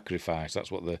blood sacrifice.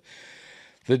 That's what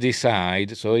they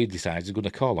decide. So he decides he's going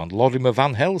to call on Lorimer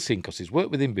Van Helsing, because he's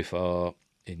worked with him before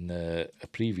in a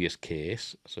previous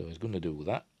case. So he's going to do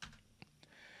that.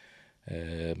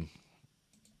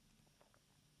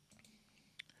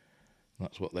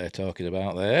 That's what they're talking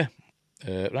about there.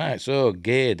 Right, so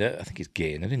Gaynor, I think it's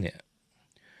Gaynor, isn't it?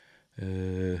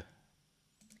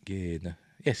 Gaynor.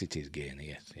 Yes, it is Gaynor,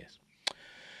 yes.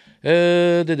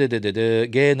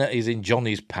 Gaynor is in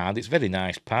Johnny's pad. It's a very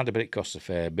nice pad, but it costs a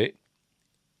fair bit.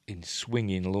 In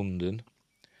swinging London.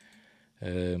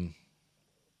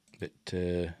 But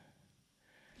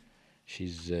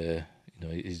she's,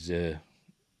 he's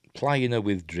plying her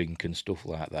with drink and stuff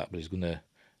like that, but he's gonna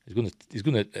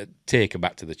take her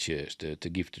back to the church to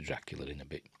give to Dracula in a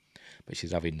bit. But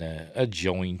she's having a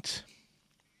joint.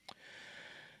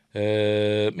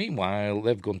 Meanwhile,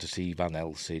 they've gone to see Van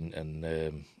Helsing,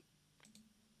 and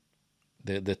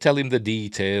they tell him the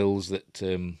details that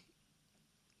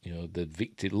the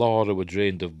victim Laura were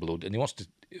drained of blood, and he wants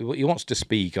to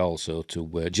speak also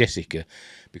to Jessica,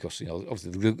 because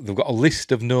obviously they've got a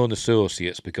list of known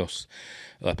associates, because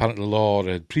apparently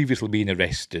Laura had previously been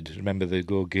arrested. Remember the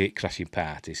Go Gate crashing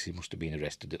parties? She must have been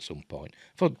arrested at some point,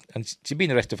 and she'd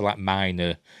been arrested for like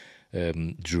minor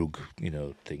drug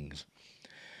things.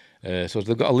 So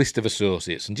they've got a list of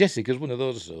associates, and Jessica's one of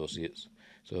those associates.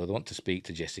 So they want to speak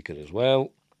to Jessica as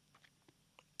well.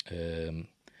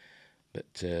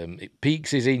 But it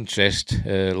piques his interest,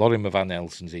 Lorimer Van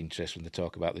Helsing's interest, when they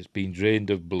talk about this being drained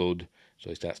of blood. So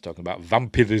he starts talking about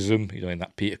vampirism, in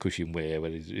that Peter Cushing way,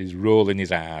 where he's rolling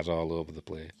his eyes all over the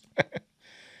place.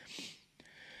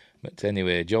 But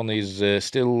anyway, Johnny's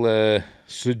still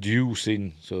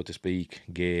seducing, so to speak,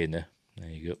 Gaynor. There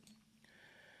you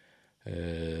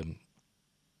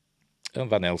go. And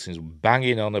Van Helsing's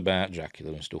banging on about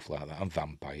Dracula and stuff like that, and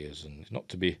vampires, and it's not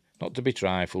to be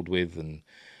trifled with. And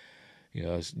you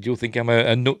know, do you think I'm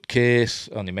a nutcase?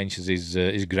 And he mentions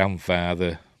his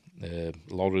grandfather,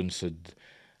 Lawrence, had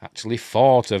actually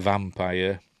fought a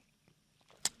vampire.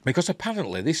 Because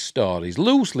apparently this story is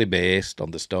loosely based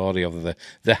on the story of the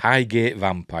Highgate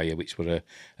vampire, which were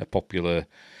a popular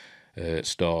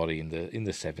story in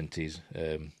the 70s.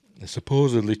 A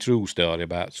supposedly true story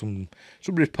about some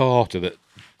reporter that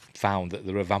found that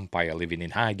there were a vampire living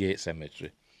in Highgate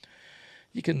Cemetery.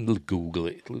 You can Google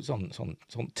it. It's on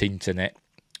Tinternet.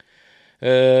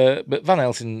 But Van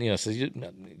Helsing, you know, says,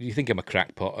 you think I'm a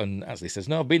crackpot? And actually says,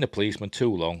 no, I've been a policeman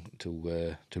too long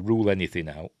to rule anything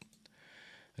out.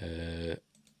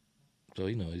 So,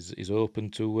 you know, he's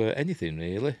open to anything,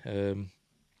 really. And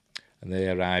they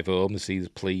arrive home, they see the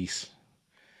police.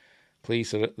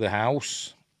 Police are at the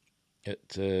house, at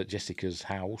Jessica's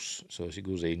house. So she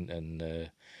goes in and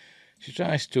she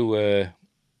tries to,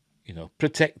 you know,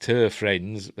 protect her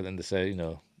friends. But then they say, you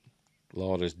know,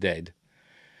 Laura's dead.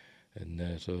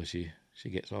 And so she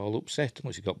gets all upset.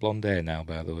 Well, she's got blonde hair now,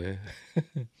 by the way.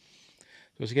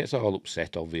 So she gets all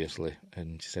upset, obviously.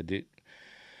 And she said,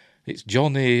 it's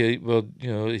Johnny. Well,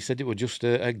 you know, he said it was just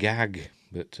a gag,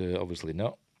 but obviously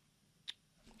not.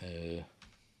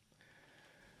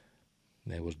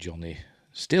 There was Johnny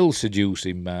still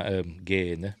seducing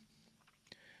Gaynor.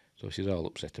 So she's all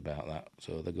upset about that.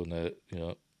 So they're gonna, you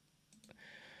know,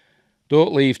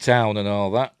 don't leave town and all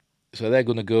that. So they're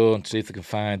gonna go and see if they can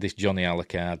find this Johnny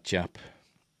Alucard chap.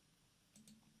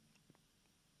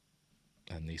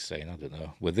 And he's saying, I don't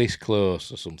know, we're this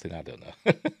close or something. I don't know.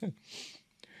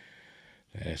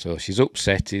 So she's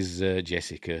upset, is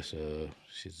Jessica, so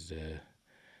she's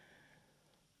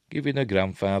giving her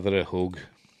grandfather a hug.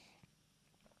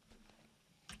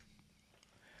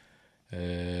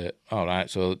 Alright,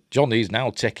 so Johnny's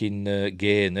now taking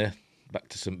Gaynor back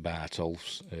to St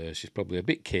Bartolph's. She's probably a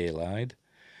bit kale-eyed.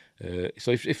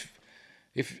 So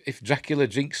if Dracula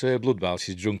drinks her blood while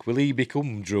she's drunk, will he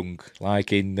become drunk,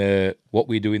 like in What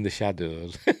We Do in the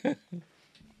Shadows?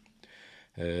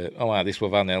 Alright, this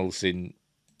was Van Helsing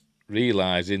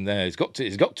realising there he's got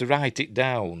to write it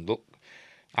down. Look,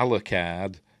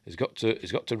 Alucard he's got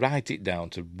to write it down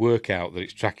to work out that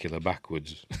it's Dracula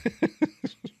backwards.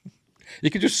 You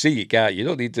can just see it, can't you? You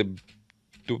don't need to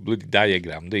do a bloody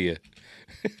diagram, do you?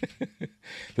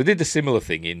 They did a similar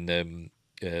thing in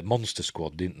Monster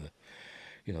Squad, didn't they?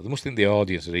 You know, they must think the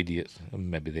audience are idiots,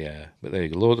 and maybe they are. But there you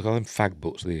go, Lord, call them fag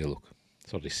butts. There you look.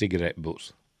 Sorry, cigarette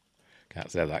butts.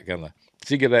 Can't say that, can I?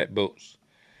 Cigarette butts.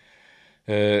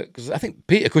 Because I think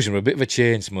Peter Cushing was a bit of a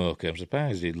chain smoker. I'm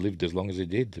surprised he lived as long as he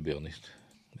did, to be honest.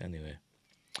 Anyway,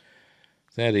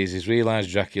 there he is. He's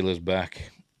realised Dracula's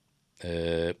back.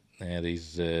 There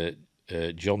he's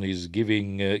Johnny's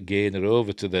giving Gaynor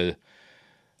over to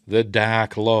the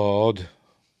Dark Lord.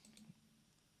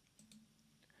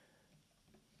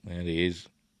 There he is.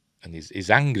 And he's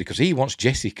angry because he wants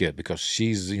Jessica, because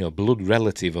she's, you know, blood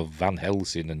relative of Van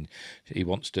Helsing, and he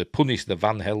wants to punish the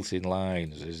Van Helsing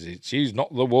line. She's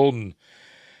not the one.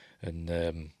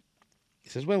 And he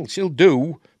says, well, she'll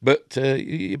do, but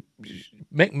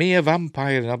make me a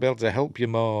vampire and I'll be able to help you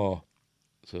more.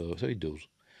 So he does.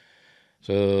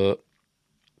 So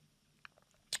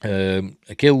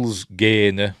he kills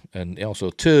Gaynor, and he also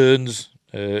turns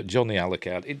Johnny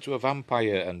Alucard into a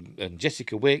vampire, and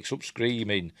Jessica wakes up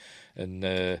screaming, and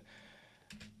there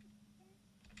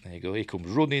you go, he comes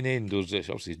running in,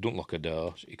 obviously he don't lock a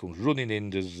door, he comes running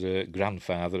in, does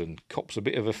grandfather, and cops a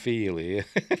bit of a feel here,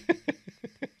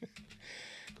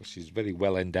 because she's very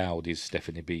well endowed, is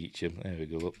Stephanie Beecham. There we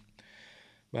go, look.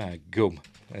 My gum,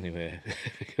 anyway.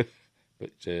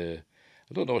 But I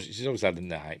don't know, she's always had a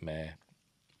nightmare.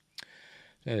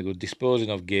 There we go, disposing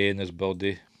of Gaynor's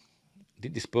body.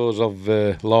 Didn't dispose of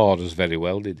Laura's very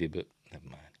well, did he? But never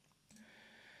mind.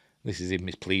 This is him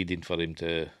pleading for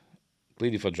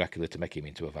Dracula to make him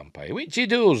into a vampire, which he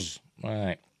does.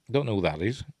 Right. Don't know who that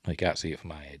is. I can't see it from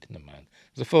my head. Never mind.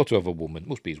 There's a photo of a woman.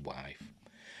 Must be his wife.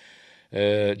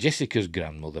 Jessica's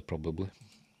grandmother, probably.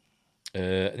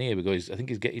 And here we go. I think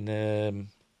he's getting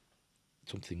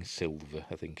something silver,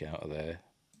 I think, out of there.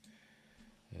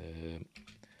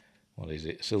 What is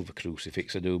it? A silver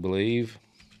crucifix, I do believe.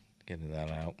 Getting that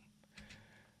out.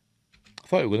 I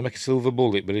thought he was going to make a silver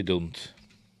bullet, but he don't.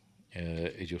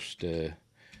 He just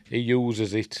he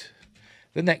uses it.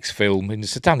 The next film, in the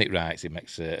Satanic Rites, he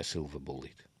makes a silver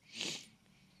bullet.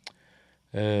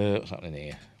 What's happening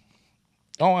here?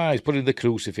 Oh, he's putting the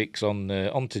crucifix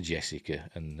onto Jessica,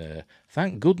 and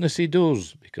thank goodness he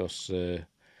does, because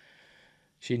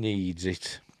she needs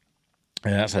it.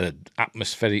 That's an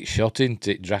atmospheric shot, isn't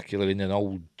it? Dracula in an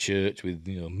old church with,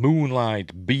 you know,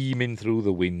 moonlight beaming through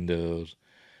the windows.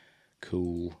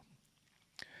 Cool.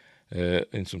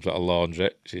 In some sort of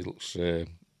laundrette. She looks... I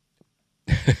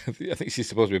think she's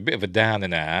supposed to be a bit of a down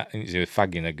and out. I think she's a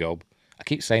fag in a gob. I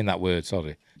keep saying that word,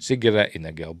 sorry. Cigarette in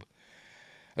a gob.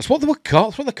 That's what they were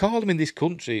called. That's what they call them in this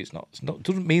country. It's not.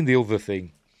 Doesn't mean the other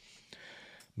thing.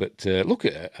 But look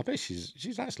at her. I bet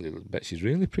she's actually. I bet she's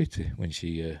really pretty when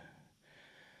she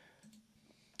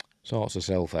sorts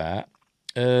herself out.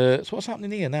 So what's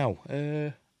happening here now?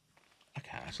 I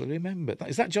can't actually remember.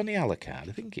 Is that Johnny Alucard?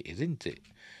 I think it is, isn't it?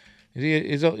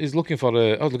 He's looking for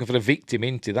a victim,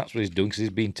 isn't he? That's what he's doing because he's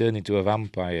been turned into a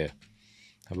vampire.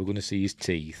 And we're going to see his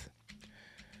teeth.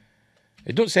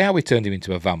 It doesn't say how he turned him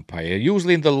into a vampire.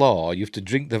 Usually in the law, you have to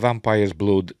drink the vampire's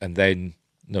blood and then...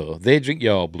 No, they drink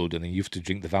your blood and then you have to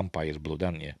drink the vampire's blood,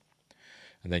 haven't you?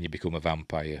 And then you become a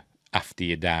vampire after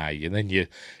you die. And then you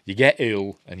get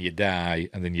ill and you die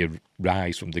and then you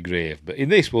rise from the grave. But in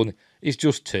this one, he's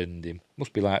just turned him.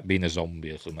 Must be like being a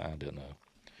zombie or something, I don't know.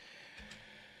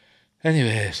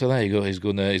 Anyway, so there you go. He's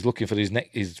looking for his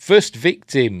first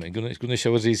victim. He's gonna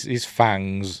show us his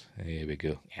fangs. Here we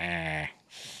go.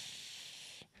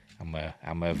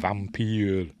 I'm a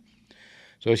vampire.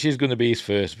 So she's going to be his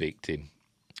first victim.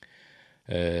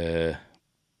 This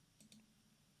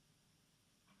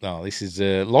is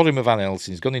Lorimer Van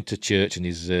Helsing. He's gone into church and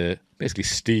he's basically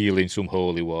stealing some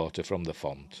holy water from the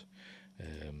font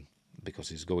because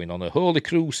he's going on a holy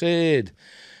crusade.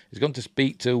 He's gone to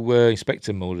speak to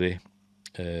Inspector Murray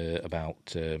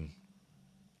about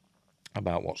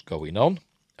what's going on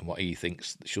and what he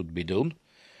thinks should be done.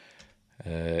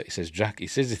 He says he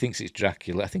thinks it's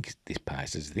Dracula. I think this part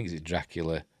says he thinks it's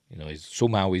Dracula. You know,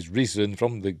 he's risen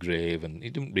from the grave, and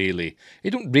he don't really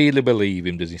believe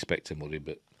him, does Inspector Murray?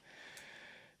 But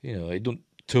you know, he don't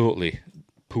totally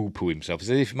poo-poo himself. He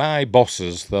says if my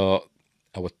bosses thought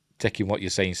I was taking what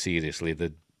you're saying seriously,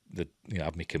 they'd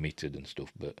have me committed and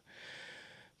stuff. But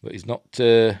he's not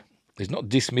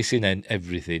dismissing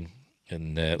everything.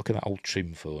 And look at that old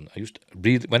trim phone.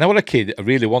 When I was a kid, I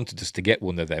really wanted us to get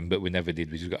one of them, but we never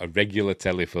did. We just got a regular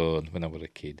telephone when I was a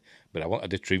kid. But I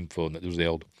wanted a trim phone that does the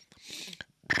old...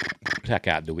 I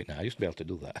can't do it now. I used to be able to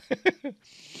do that.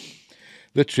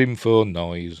 The trim phone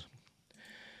noise.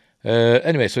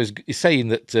 Anyway, so he's saying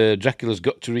that Dracula's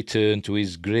got to return to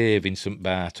his grave in St.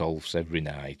 Bartolph's every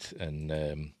night. And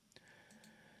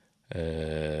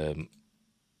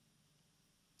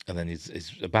then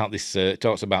he's about this.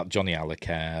 Talks about Johnny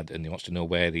Alucard, and he wants to know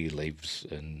where he lives.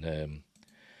 And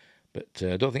but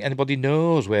I don't think anybody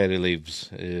knows where he lives.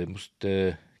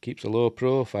 Keeps a low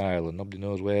profile, and nobody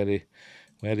knows where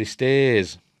he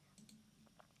stays.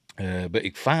 But he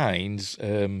finds.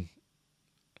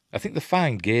 I think they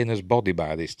find Gainer's body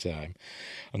by this time,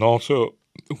 and also,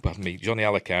 Johnny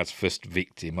Alucard's first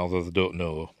victim. Although they don't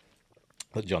know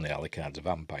that Johnny Alucard's a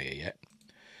vampire yet.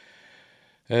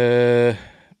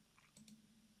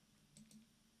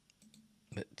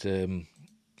 But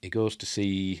he goes to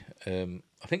see.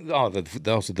 I think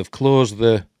they've closed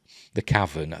the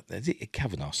cavern. Is it a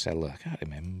cavern or cellar? I can't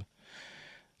remember.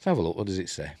 Let's have a look. What does it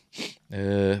say?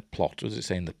 Plot. What does it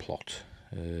say in the plot?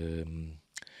 It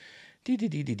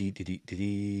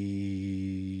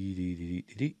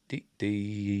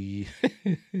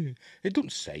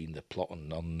doesn't say in the plot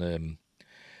on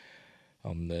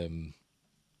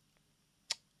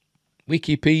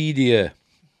Wikipedia.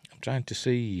 I'm trying to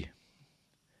see.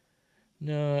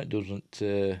 No, it doesn't.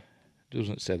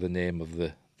 Doesn't say the name of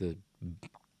the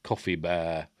coffee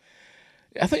bar.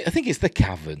 I think it's the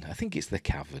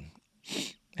cavern.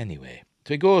 Anyway,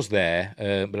 so he goes there,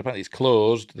 but apparently it's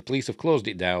closed. The police have closed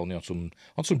it down on some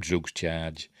drugs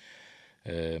charge.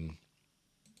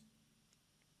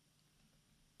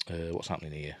 What's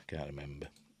happening here? Can't remember.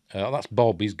 That's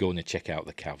Bob. He's going to check out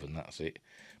the cavern. That's it.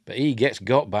 But he gets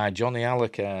got by Johnny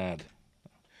Alucard,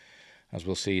 as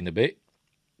we'll see in a bit.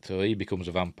 So he becomes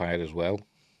a vampire as well.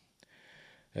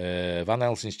 Van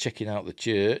Helsing's checking out the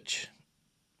church.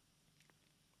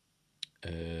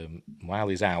 While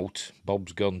he's out,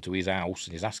 Bob's gone to his house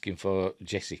and he's asking for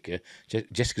Jessica.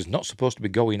 Jessica's not supposed to be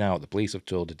going out. The police have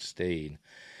told her to stay in.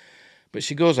 But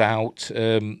she goes out.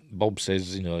 Bob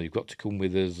says, you've got to come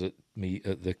with us at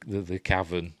the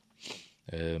cavern.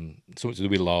 Something to do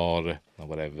with Laura or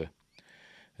whatever.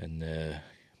 And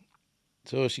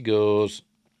so she goes.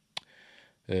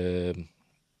 So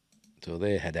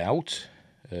they head out.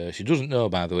 She doesn't know,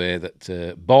 by the way,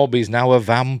 that Bob is now a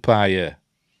vampire.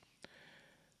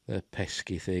 The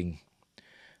pesky thing.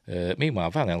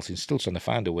 Meanwhile, Van Helsing's still trying to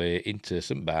find a way into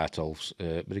St. Bartolph's,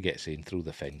 but he gets in through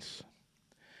the fence.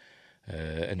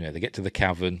 Anyway, they get to the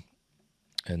cavern,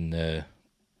 and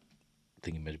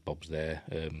Bob's there.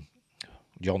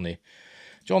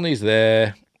 Johnny's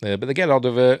there, but they get out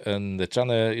of it, and they're trying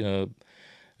to,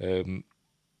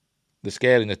 they're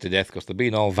scaring her to death because they're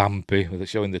being all vampy, they're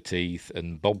showing the teeth,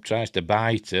 and Bob tries to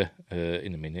bite her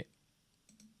in a minute.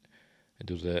 It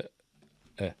does a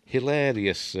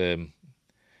hilarious. I'm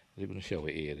going to show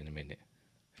it here in a minute.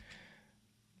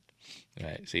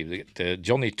 Right, see,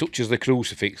 Johnny touches the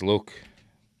crucifix, look.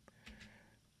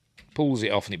 Pulls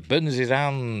it off and it burns his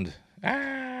hand.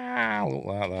 Ah, look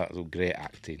like that. That's great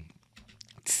acting.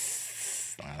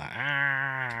 Like that.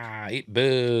 Ah, it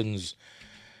burns.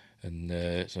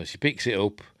 And so she picks it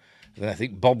up. And then I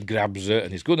think Bob grabs her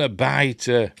and he's going to bite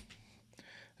her.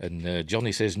 And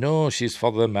Johnny says, no, she's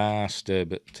for the master.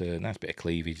 But nice bit of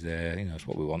cleavage there. You know, that's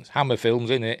what we want. It's Hammer films,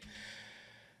 isn't it?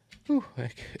 Ooh,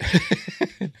 heck.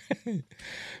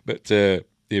 But here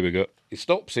we go. He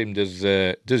stops him, does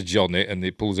Johnny, and he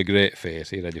pulls a great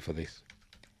face. Are you ready for this?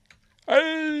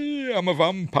 Hey, I'm a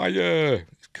vampire.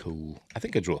 It's cool. I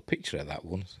think I drew a picture of that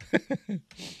once. There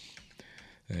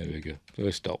we go. So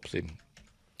he stops him.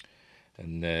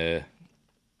 And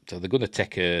so they're going to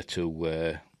take her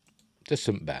to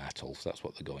St. Bartolph's. That's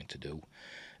what they're going to do.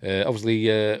 Obviously,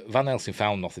 Van Helsing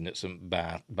found nothing at St.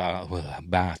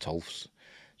 Bartolph's.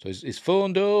 So he's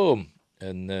phoned home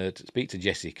and to speak to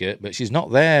Jessica, but she's not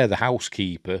there. The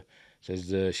housekeeper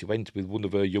says she went with one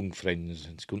of her young friends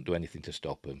and she couldn't do anything to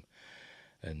stop him.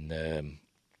 And I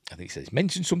think he says,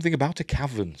 mentioned something about a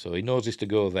cavern, so he knows he's to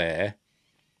go there.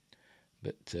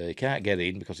 But he can't get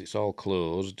in because it's all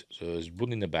closed, so he's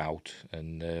running about.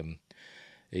 And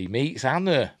he meets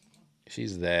Anna.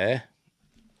 She's there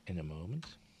in a moment.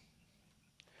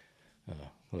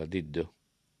 Oh, well, I did do.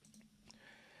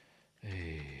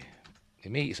 He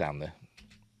meets Anna.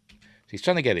 He's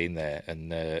trying to get in there,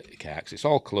 and he can't, 'cause it's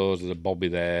all closed. There's a Bobby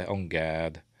there on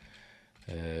guard.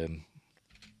 He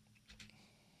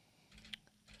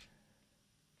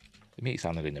meets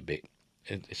Anna in a bit.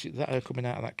 Is that her coming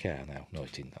out of that car now? No,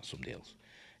 it isn't. That's somebody else.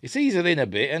 He sees her in a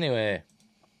bit anyway.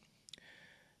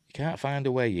 He can't find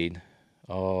a way in.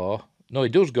 Oh, no, he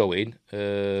does go in.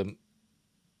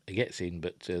 He gets in,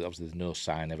 but obviously there's no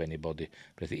sign of anybody.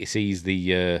 But I think he sees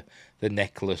the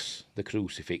necklace, the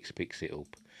crucifix, picks it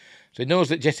up. So he knows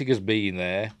that Jessica's been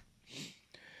there.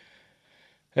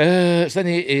 So then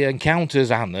he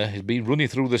encounters Anna. He's been running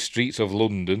through the streets of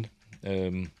London.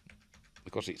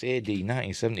 Because it's AD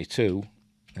 1972.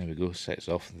 There we go, sets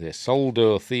off. The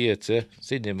Soldo Theatre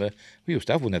Cinema. We used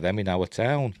to have one of them in our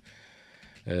town.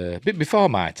 A bit before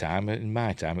my time. In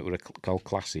my time, it was called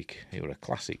Classic. It was a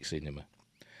classic cinema.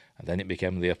 And then it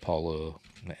became the Apollo.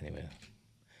 Anyway,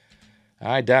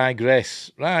 I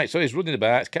digress. Right, so he's running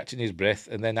about, he's catching his breath,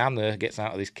 and then Anna gets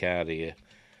out of this car here.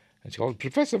 And she calls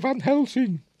Professor Van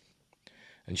Helsing.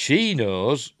 And she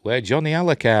knows where Johnny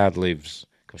Alucard lives,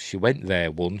 because she went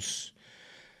there once.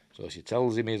 So she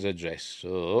tells him his address.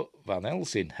 So Van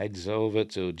Helsing heads over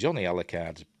to Johnny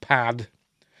Alucard's pad.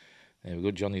 There we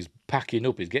go, Johnny's packing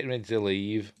up, he's getting ready to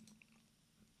leave.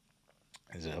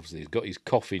 Obviously he's got his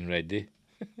coffin ready.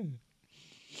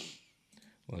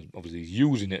 Well, obviously he's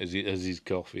using it as his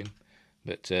coffin.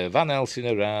 But Van Helsing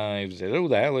arrives, says, who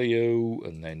the hell are you?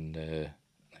 And then, there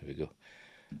we go.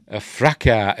 A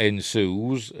fracas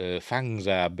ensues, fangs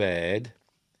are bared.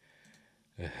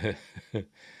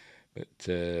 But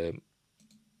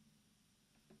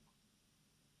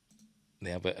they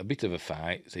have a bit of a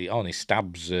fight. See, Arnie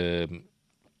stabs Van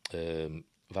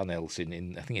Helsing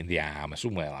in, I think, in the arm or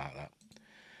somewhere like that.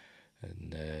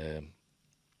 And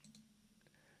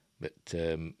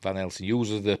Van Helsing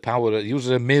uses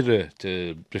a mirror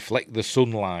to reflect the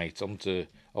sunlight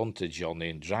onto Johnny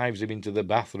and drives him into the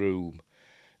bathroom.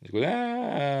 He's going,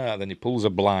 ah, and then he pulls a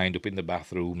blind up in the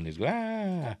bathroom and he's going,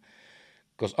 ah.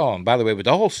 Because, and by the way, we'd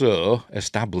also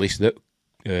established that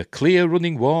clear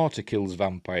running water kills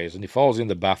vampires, and he falls in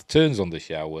the bath, turns on the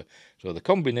shower. So the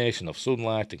combination of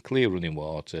sunlight and clear running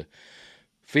water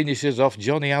finishes off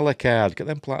Johnny Alucard. Look at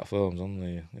them platforms on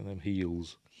there, look at them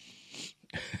heels.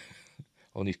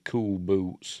 On his cool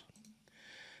boots.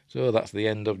 So that's the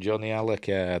end of Johnny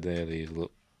Alucard. There he is,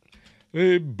 look.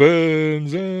 It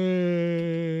burns.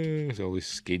 All his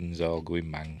skin's all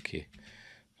going manky.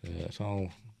 So that's all.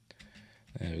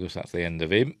 There we go, so that's the end of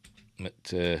him.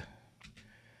 But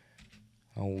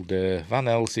old Van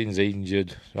Helsing's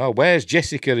injured. Oh, where's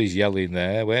Jessica? He's yelling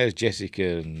there. Where's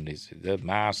Jessica? And the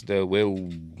master will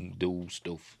do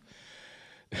stuff.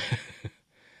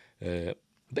 But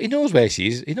he knows where she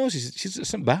is. He knows she's at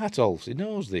St. Bartolph's. He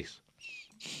knows this.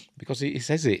 Because he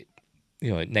says it.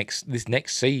 You know, this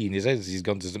next scene, he says he's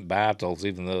gone to St. Bartolph's,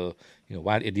 even though You know,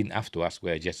 why he didn't have to ask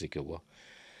where Jessica was.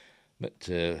 But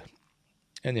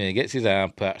anyway, he gets his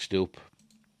arm patched up,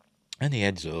 and he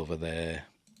heads over there.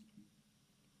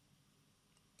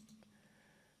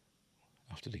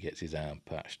 After he gets his arm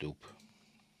patched up,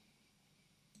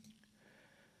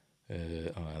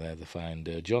 there they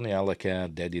find Johnny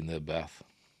Alucard dead in the bath.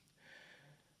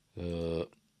 So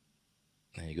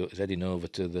there you go. He's heading over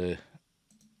to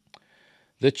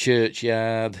the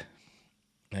churchyard.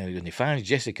 And he finds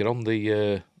Jessica on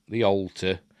the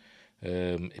altar.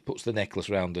 He puts the necklace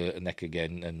around her neck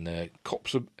again and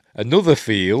cops another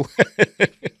feel.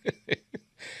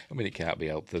 I mean, it can't be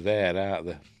helped. They're there, aren't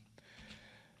they?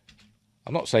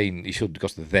 I'm not saying he should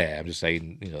because they're there. I'm just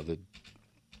saying, you know, they're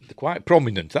quite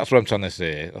prominent. That's what I'm trying to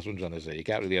say. You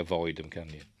can't really avoid them, can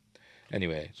you?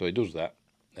 Anyway, so he does that.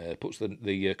 Puts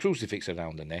the crucifix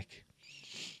around the neck.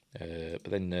 But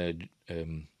then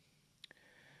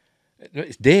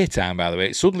it's daytime, by the way.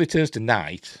 It suddenly turns to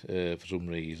night for some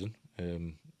reason.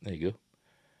 There you go.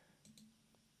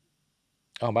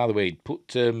 Oh, by the way,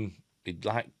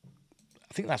 I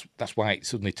think that's why it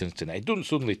suddenly turns to night. It doesn't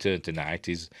suddenly turn to night.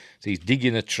 He's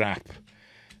digging a trap.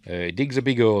 He digs a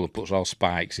big hole and puts all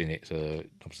spikes in it. So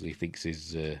obviously he thinks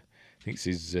he's the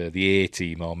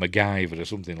A-Team or MacGyver or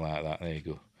something like that. There you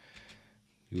go.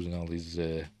 Using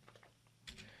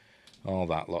all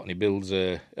that lot, and he builds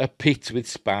a pit with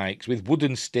spikes with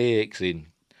wooden stakes in.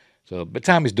 So by the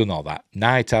time he's done all that,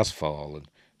 night has fallen.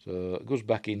 So it goes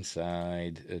back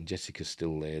inside, and Jessica's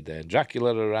still laid there.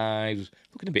 Dracula arrives,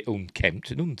 looking a bit unkempt,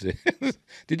 doesn't he?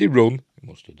 Did he run? He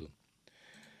must have done.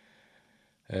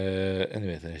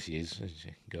 Anyway, there she is.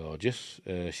 Gorgeous.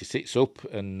 She sits up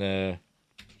and then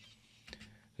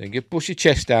you push your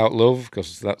chest out, love,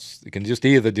 because you can just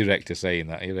hear the director saying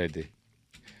that. Are you ready?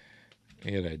 Are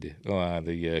you ready? Oh,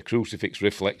 the crucifix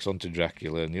reflects onto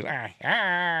Dracula, and you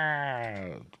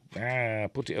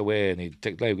put it away, and he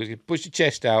takes the leg. Push your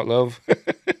chest out, love.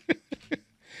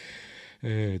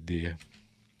 Oh dear.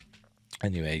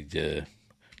 Anyway,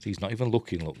 he's not even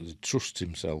looking. Look, he trusts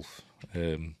himself.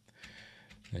 There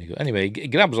you go. Anyway, he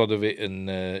grabs hold of it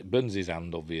and burns his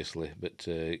hand, obviously, but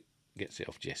gets it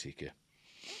off Jessica.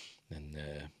 And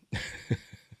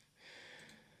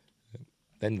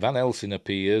then Van Helsing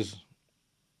appears.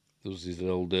 Does his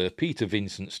old Peter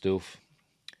Vincent stuff.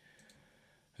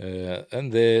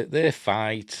 And they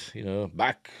fight, you know,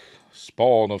 back,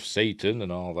 spawn of Satan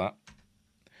and all that.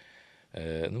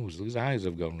 And his eyes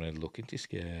have gone red, looking too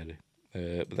scary.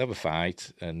 But they have a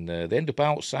fight, and they end up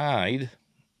outside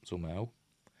somehow.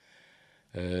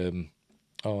 Something's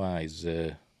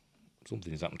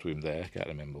happened to him there, can't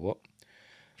remember what.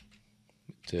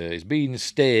 But he's been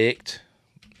staked.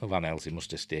 Oh, Van Helsing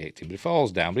must have staked him, but he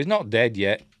falls down. But he's not dead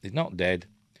yet. He's not dead.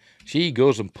 She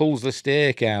goes and pulls the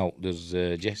stake out, does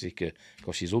Jessica,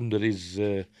 because she's under his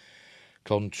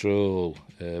control.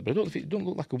 But I don't think it don't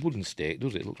look like a wooden stake,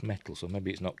 does it? It looks metal, so maybe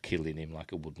it's not killing him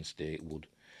like a wooden stake would.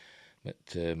 But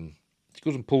she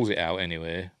goes and pulls it out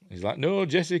anyway. He's like, "No,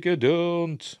 Jessica,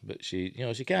 don't." But she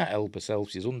can't help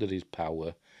herself. She's under his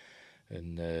power,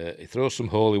 and he throws some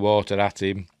holy water at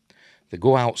him. They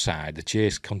go outside. The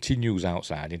chase continues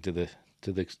outside into the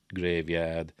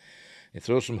graveyard. He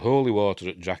throws some holy water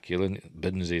at Dracula and it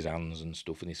burns his hands and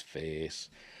stuff in his face.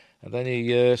 And then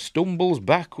he stumbles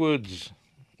backwards.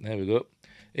 There we go.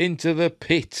 Into the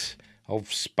pit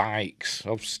of spikes,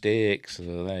 of stakes.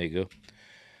 So there you go.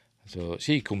 So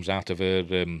she comes out of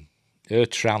her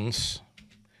trance.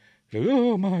 Goes,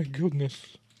 "Oh my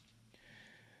goodness."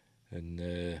 And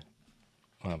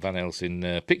Van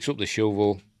Helsing picks up the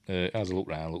shovel. Has a look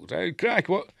round, looks, "Hey, Crike,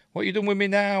 what you done with me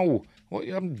now? What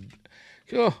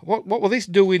were this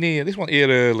doing here? This wasn't here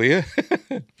earlier."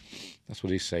 That's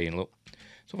what he's saying, look.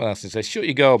 So Van Helsing says, "Shut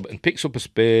your gob," and picks up a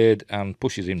spade and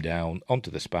pushes him down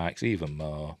onto the spikes even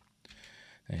more.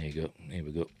 There you go, here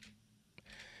we go.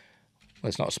 Well,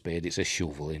 it's not a spade, it's a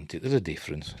shovel, isn't it? There's a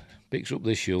difference. Picks up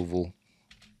the shovel.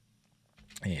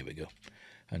 Here we go.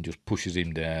 And just pushes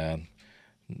him down.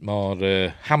 More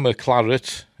hammer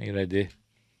claret. Are you ready?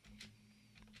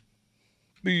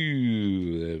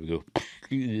 There we go.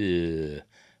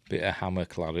 Bit of hammer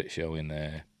claret showing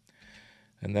there.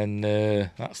 And then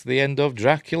that's the end of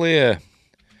Dracula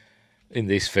in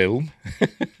this film.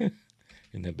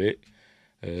 In a bit.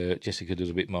 Jessica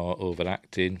does a bit more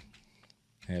overacting.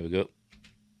 There we go.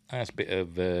 Nice bit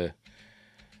of... it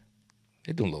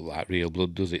doesn't look like real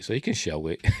blood, does it? So you can show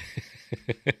it.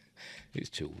 It's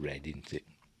too red, isn't it?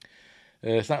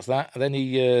 So that's that. And then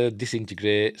he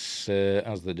disintegrates,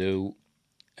 as they do.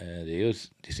 He is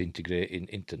disintegrating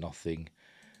into nothing.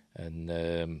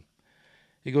 And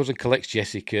he goes and collects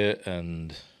Jessica,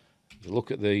 and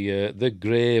Look at the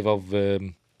grave of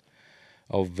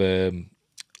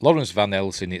Lawrence Van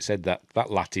Helsing. It said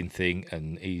that Latin thing,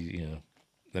 and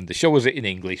then they show us it in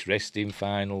English. Rest in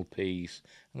final peace,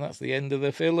 and that's the end of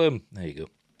the film. There you go.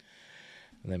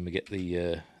 And then we get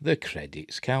the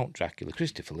credits: Count Dracula,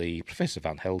 Christopher Lee, Professor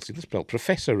Van Helsing. They spelled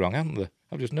Professor wrong, haven't they?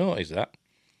 I've just noticed that.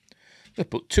 They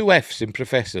put 2 F's in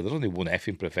Professor. There's only 1 F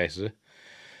in Professor.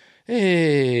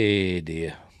 Hey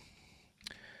dear.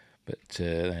 But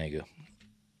there you go.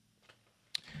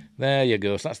 There you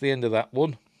go. So that's the end of that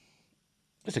one.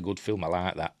 It's a good film. I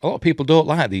like that. A lot of people don't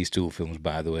like these 2 films,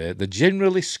 by the way. They're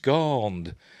generally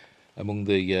scorned among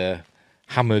the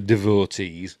Hammer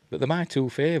devotees, but they're my 2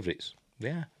 favourites.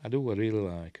 Yeah, I do. I really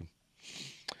like them.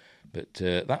 But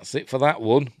that's it for that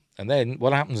one. And then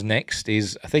what happens next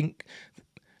is, I think,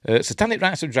 Satanic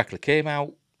Rites of Dracula came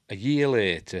out a year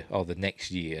later, or the next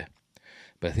year.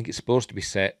 But I think it's supposed to be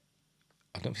set,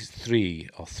 I don't know if it's 3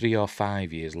 or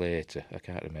 5 years later. I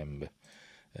can't remember.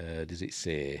 Does it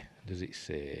say? 2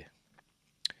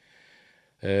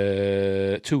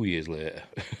 years later.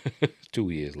 2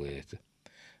 years later.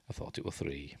 I thought it was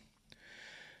 3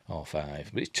 or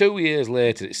 5. But it's 2 years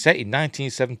later. It's set in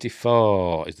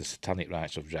 1974, is the Satanic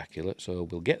Rites of Dracula. So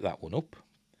we'll get that one up.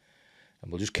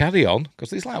 And we'll just carry on,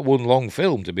 because it's like one long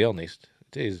film, to be honest.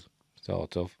 It is,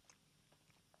 sort of.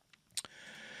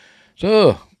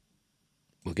 So,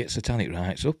 we'll get Satanic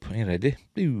Rites up. Are you ready?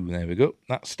 Ooh, there we go.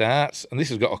 That starts. And this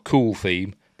has got a cool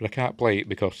theme, but I can't play it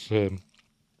because,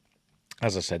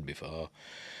 as I said before,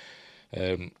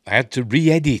 I had to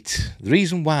re-edit. The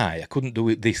reason why I couldn't do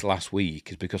it this last week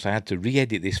is because I had to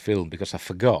re-edit this film because I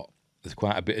forgot there's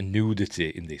quite a bit of nudity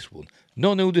in this one.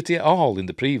 No nudity at all in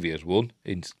the previous one,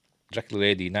 in Dracula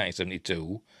AD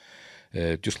 1972.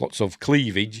 Just lots of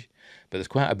cleavage, but there's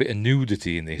quite a bit of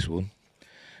nudity in this one.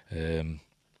 And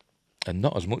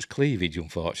not as much cleavage,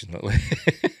 unfortunately.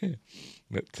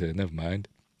 But never mind.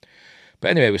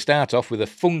 But anyway, we start off with a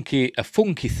funky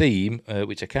theme,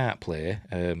 which I can't play.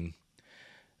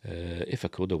 If I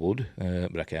could, I would,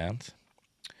 but I can't.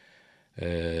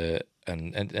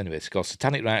 And anyway, it's called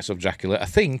Satanic Rites of Dracula. I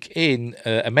think in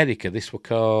America this was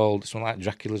called something like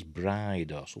Dracula's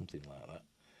Bride or something like that.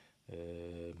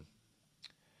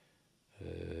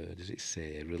 Does it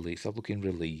say release? I'll look in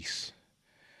release.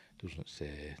 Doesn't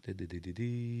say.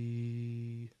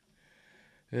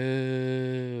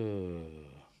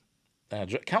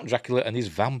 Count Dracula and his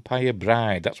Vampire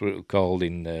Bride. That's what it was called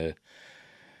in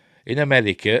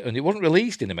America, and it wasn't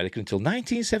released in America until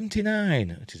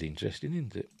 1979. Which is interesting,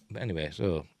 isn't it? But anyway,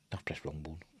 so I've pressed wrong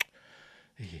button.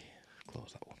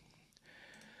 Close that one.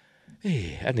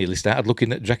 I nearly started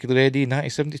looking at Dracula AD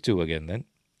 1972 again then.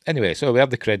 Anyway, so we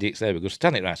have the credits. There we go.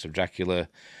 Satanic Rites of Dracula,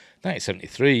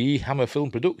 1973, Hammer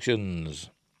Film Productions.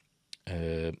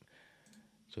 So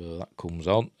that comes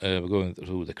on. We're going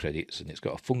through the credits, and it's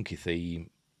got a funky theme.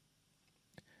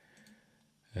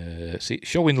 See,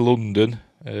 show in London.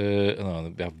 We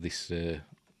have this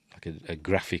like a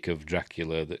graphic of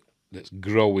Dracula that's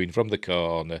growing from the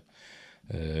corner.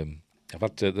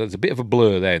 There's a bit of a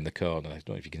blur there in the corner. I don't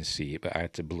know if you can see it, but I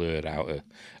had to blur out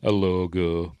a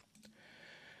logo.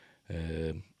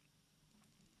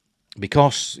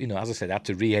 Because, as I said, I had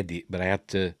to re-edit, but I had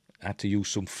to use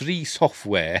some free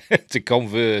software to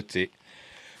convert it.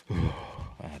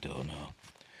 I don't know.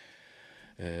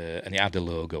 And it had a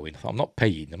logo in. I thought, I'm not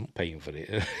paying for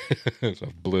it. So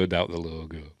I've blurred out the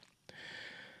logo.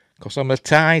 Because I'm a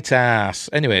tight ass.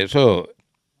 Anyway, so,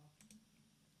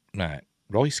 right.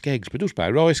 Roy Skeggs, produced by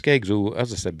Roy Skeggs, who,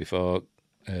 as I said before,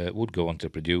 would go on to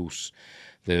produce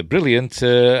the brilliant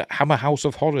Hammer House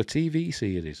of Horror TV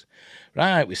series.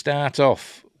 Right, we start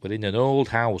off. We're in an old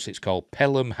house. It's called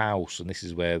Pelham House, and this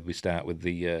is where we start with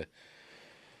the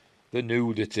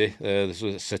nudity. There's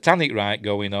a satanic rite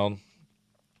going on.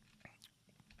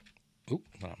 Oh,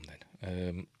 what happened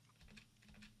then?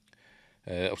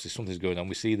 Obviously, something's going on.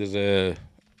 We see there's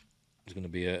going to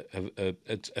be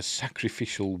a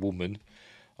sacrificial woman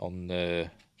on the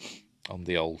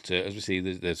altar. As we see,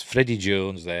 there's Freddie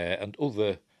Jones there and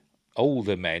other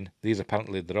older men.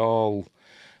 They're all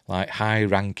like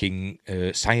high-ranking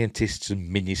scientists and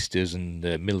ministers and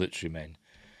military men.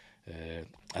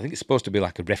 I think it's supposed to be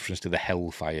like a reference to the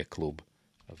Hellfire Club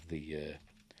of the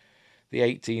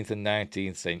 18th and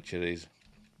 19th centuries.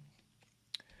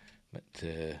 But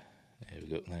here we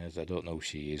go. I don't know who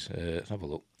she is. Let's have a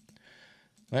look.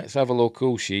 Let's have a look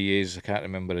who she is. I can't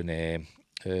remember her name.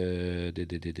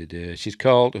 She's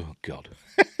called... Oh, God.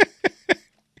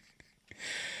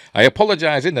 I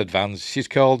apologise in advance. She's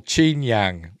called Chin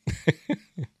Yang.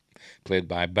 Played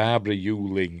by Barbara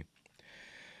Ewing.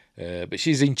 But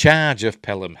she's in charge of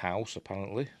Pelham House,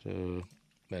 apparently. So,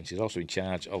 and she's also in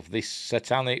charge of this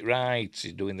Satanic Rites.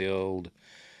 She's doing the old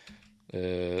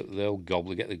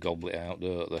goblet, get the goblet out,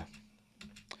 don't they?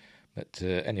 But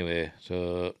anyway,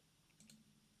 so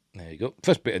there you go.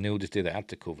 First bit of nudity they had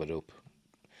to cover up.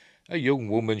 A young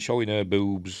woman showing her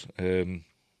boobs.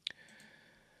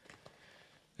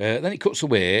 Then it cuts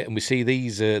away, and we see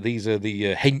these are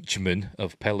the henchmen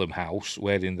of Pelham House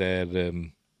wearing their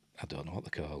I don't know what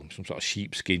they call them, some sort of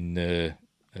sheepskin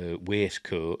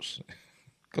waistcoats,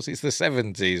 because it's the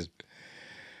 70s,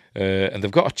 and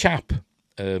they've got a chap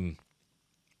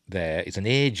there. It's an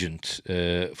agent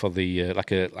for the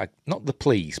like not the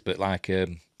police, but like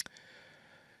you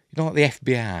know, like the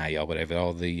FBI or whatever,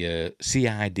 or the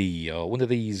CID or one of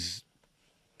these,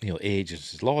 you know,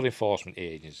 agencies, law enforcement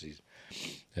agencies.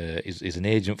 Is an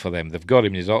agent for them. They've got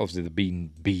him, and he's obviously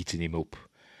been beating him up.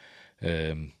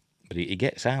 But he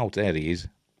gets out, there he is.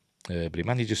 But he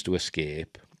manages to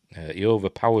escape. He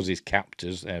overpowers his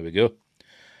captors, there we go.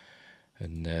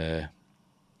 And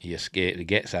he escapes, he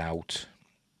gets out.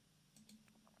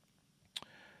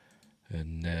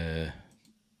 And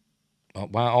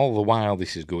all the while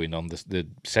this is going on, the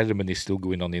ceremony is still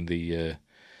going on in the...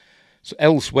 so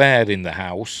elsewhere in the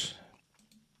house...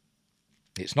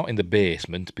 It's not in the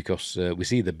basement, because we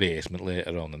see the basement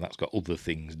later on, and that's got other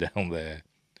things down there.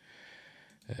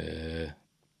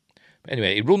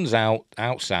 Anyway, he runs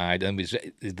outside, and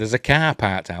there's a car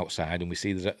parked outside, and we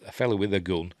see there's a fella with a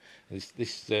gun.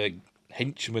 This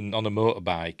henchman on a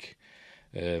motorbike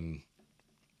comes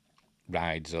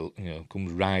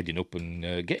riding up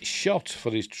and gets shot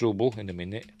for his trouble in a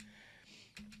minute.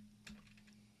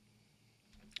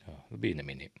 Oh, it'll be in a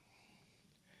minute.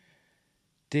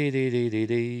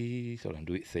 Thought I'd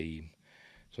do it theme.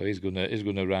 So he's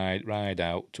gonna ride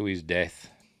out to his death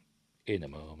in a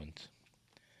moment.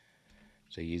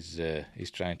 So he's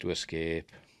trying to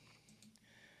escape.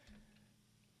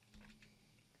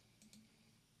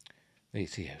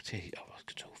 It's here. Oh,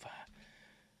 it's too far.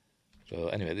 So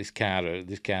anyway, this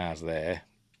car's there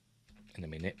in a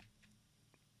minute.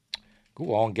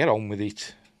 Go on, get on with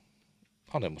it.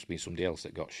 Oh, there must be somebody else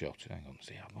that got shot. Hang on,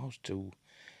 see, I'm almost too.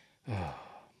 Oh.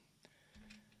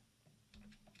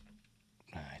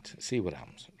 Right, see what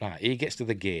happens. Right, he gets to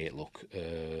the gate, look.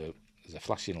 There's a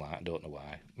flashing light, don't know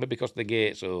why. Maybe because the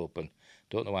gate's open.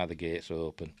 Don't know why the gate's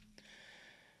open.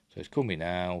 So he's coming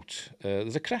out.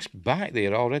 There's a crashed bike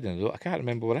there already. I can't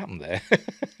remember what happened there.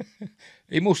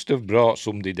 He must have brought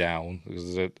somebody down.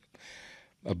 There's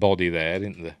a body there,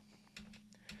 isn't there?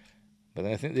 But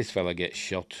then I think this fella gets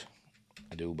shot,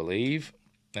 I do believe.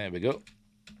 There we go.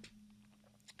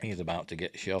 He's about to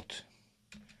get shot.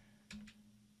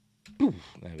 Ooh,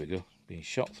 there we go. Being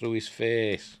shot through his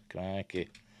face. Crikey.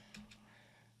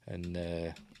 And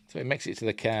so he makes it to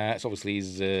the car. It's obviously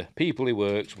his people he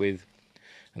works with.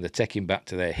 And they're taking back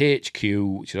to their HQ,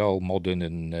 which are all modern.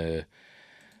 And like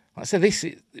I said,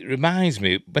 it reminds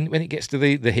me, when it gets to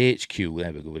the HQ,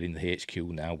 there we go, we're in the HQ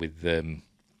now with,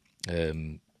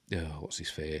 what's his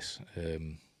face?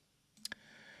 I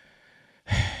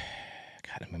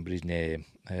can't remember his name.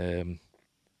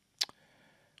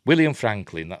 William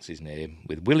Franklin, that's his name.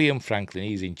 With William Franklin,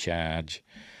 he's in charge.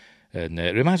 And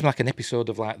it reminds me like an episode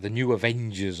of like the New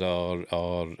Avengers or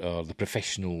the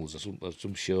Professionals or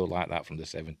some show like that from the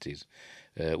 70s.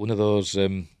 One of those,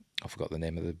 I forgot the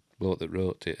name of the bloke that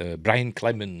wrote it, Brian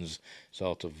Clemens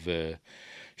sort of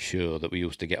show that we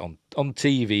used to get on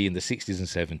TV in the 60s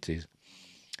and 70s.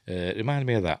 It reminded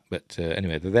me of that. But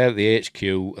anyway, they're there at the HQ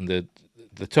and they're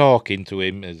talking to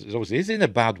him. Obviously, he's in a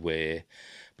bad way,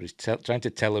 but he's trying to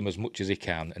tell them as much as he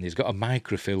can. And he's got a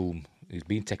microfilm. He's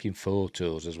been taking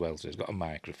photos as well, so he's got a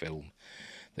microfilm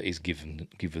that he's given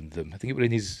them. I think it were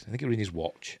in his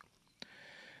watch.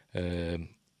 So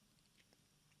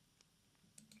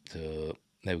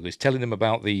there we go. He's telling them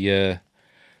about the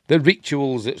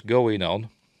rituals that's going on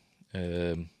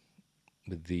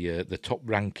with the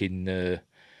top-ranking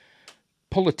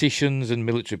politicians and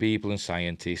military people and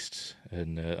scientists,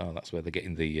 and that's where they're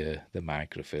getting the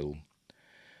microfilm.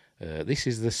 This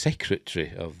is the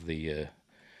secretary of the.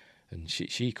 And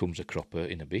she comes a cropper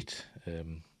in a bit.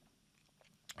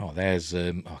 There's...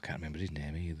 I can't remember his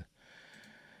name either.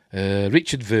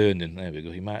 Richard Vernon, there we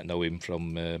go. You might know him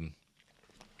from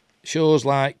shows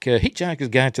like Hitchhiker's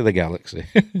Guide to the Galaxy.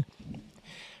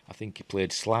 I think he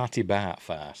played Slarty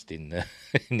Bartfast in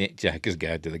Hitchhiker's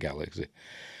Guide to the Galaxy.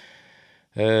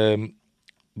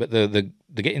 But they're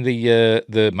getting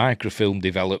the microfilm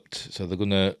developed, so they're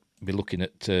going to be looking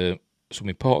at some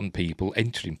important people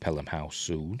entering Pelham House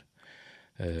soon.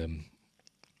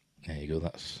 There you go,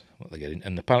 that's what they're getting.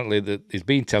 And apparently he's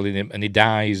been telling him, and he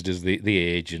disguised as the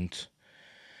agent.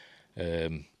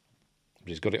 But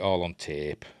he's got it all on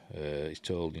tape. He's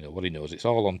told, what he knows. It's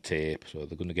all on tape, so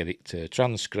they're going to get it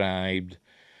transcribed.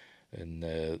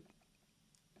 And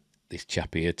this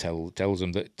chap here tells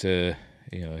him that,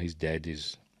 he's dead.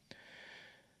 He's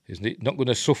not going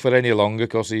to suffer any longer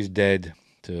because he's dead.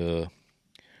 So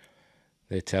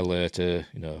they tell her to,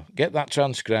 get that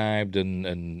transcribed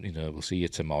and we'll see you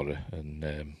tomorrow.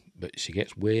 And but she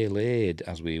gets waylaid,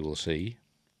 as we will see.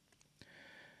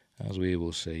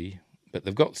 But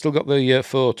they've still got the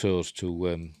photos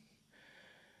to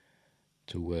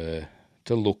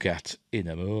look at in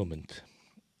a moment.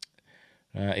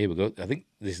 Right, here we go. I think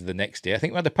this is the next day. I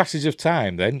think we had a passage of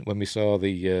time then when we saw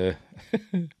the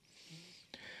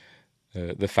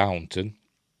the fountain.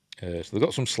 So they've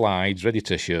got some slides ready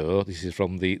to show. This is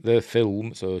from the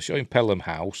film, so showing Pelham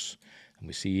House, and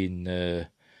we're seeing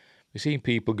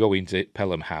people go into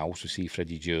Pelham House. We see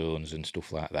Freddie Jones and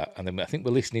stuff like that, and then I think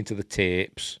we're listening to the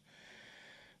tapes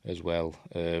as well,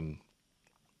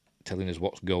 telling us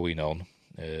what's going on.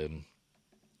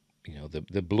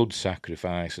 The blood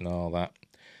sacrifice and all that.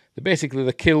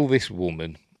 They kill this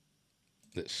woman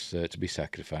that's to be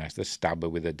sacrificed. They stab her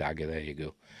with a dagger. There you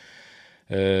go.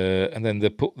 And then they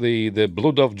put the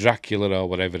blood of Dracula or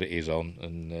whatever it is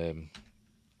on,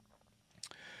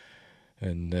 and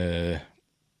the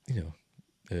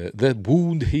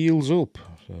wound heals up.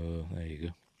 So there you go.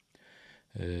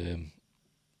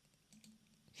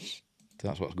 So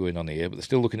that's what's going on here. But they're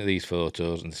still looking at these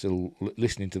photos and they're still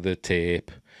listening to the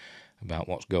tape about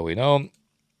what's going on.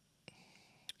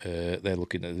 They're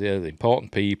looking at the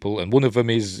important people, and one of them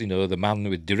is, the man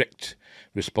with direct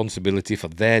responsibility for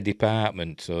their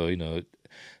department. So,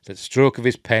 it's a stroke of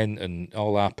his pen and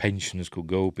all our pensions could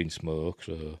go up in smoke.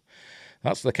 So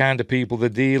that's the kind of people they're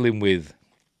dealing with.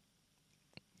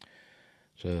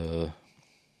 So,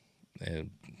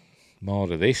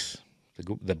 more of this.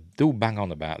 They do bang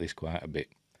on about this quite a bit.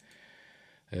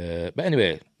 But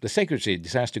anyway, the secretary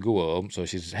decides to go home, so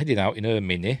she's heading out in her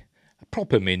Mini, a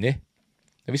proper Mini.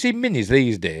 Have you seen Minis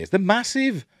these days? They're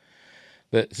massive.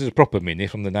 But this is a proper Mini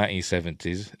from the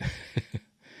 1970s.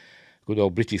 Good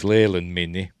old British Leyland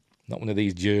Mini. Not one of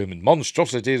these German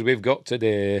monstrosities we've got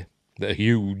today that are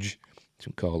huge.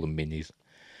 Shouldn't call them Minis.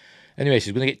 Anyway,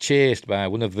 she's going to get chased by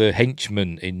one of the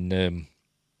henchmen in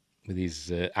with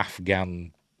his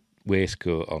Afghan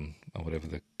waistcoat on, or whatever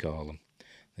they call them.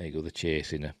 There you go, they're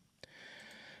chasing her.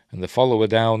 And they follow her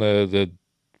down,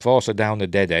 force her down a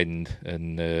dead end,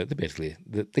 and they basically,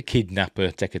 the kidnapper,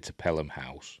 take her to Pelham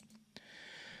House.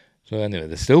 So anyway,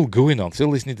 they're still going on, still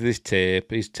listening to this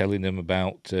tape. He's telling them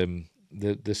about the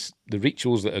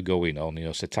rituals that are going on,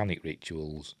 satanic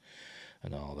rituals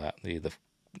and all that. They've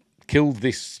killed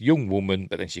this young woman,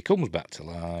 but then she comes back to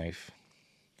life.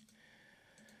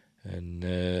 And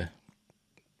there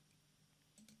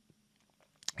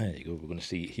you go, we're going to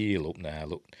see it heal up now,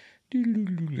 look.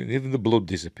 Even the blood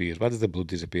disappears. Why does the blood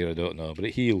disappear? I don't know, but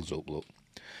it heals up, look.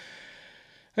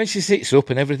 And she sits up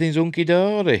and everything's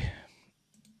hunky-dory.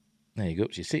 There you go,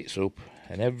 she sits up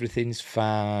and everything's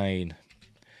fine.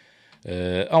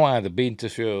 They've been to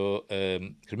show...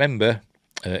 remember,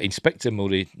 Inspector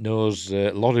Murray knows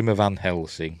Lorimer Van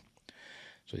Helsing.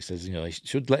 So he says, he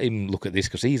should let him look at this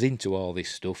because he's into all this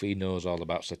stuff. He knows all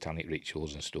about satanic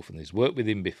rituals and stuff, and he's worked with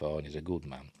him before, and he's a good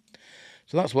man.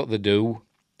 So that's what they do.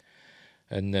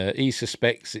 And he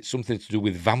suspects it's something to do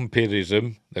with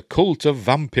vampirism, the cult of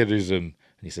vampirism. And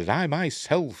he says, I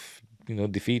myself,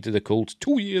 defeated a cult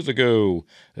 2 years ago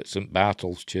at St.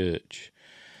 Bartol's Church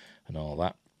and all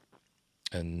that.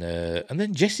 And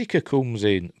then Jessica comes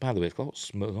in. By the way, it's got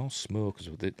all smokers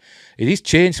with it. It is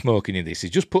chain smoking in this.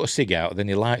 He's just put a cig out, and then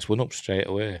he lights one up straight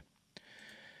away.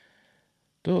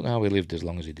 Don't know how he lived as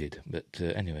long as he did, but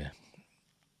anyway.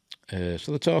 So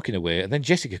they're talking away, and then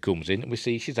Jessica comes in, and we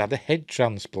see she's had a head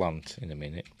transplant in a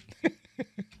minute.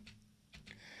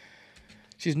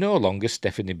 She's no longer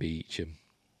Stephanie Beecham.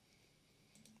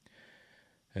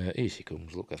 Here she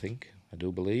comes, look, I think. I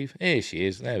do believe. Here she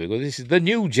is. There we go. This is the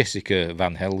new Jessica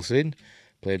Van Helsing,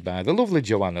 played by the lovely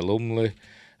Joanna Lumley.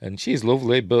 And she's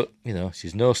lovely, but,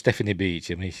 she's no Stephanie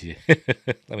Beecham, is she?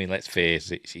 I mean, let's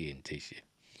face it, she ain't, is she?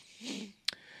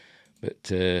 But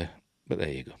there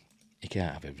you go. You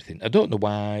can't have everything. I don't know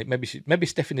why. Maybe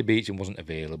Stephanie Beecham wasn't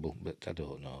available, but I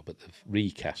don't know. But they've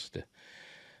recast her.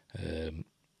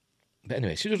 But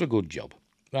anyway, she does a good job.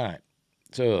 Right.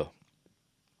 So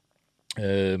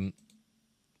he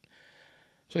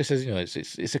says,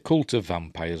 it's a cult of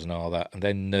vampires and all that. And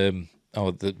then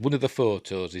one of the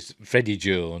photos is Freddie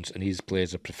Jones, and he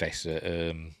plays a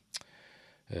professor,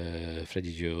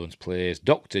 Freddie Jones plays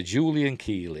Dr. Julian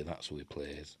Keely. That's who he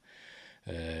plays.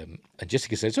 And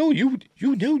Jessica says, "Oh, you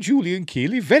know Julian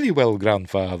Keely very well,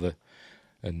 grandfather."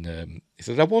 And he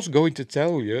says, "I was going to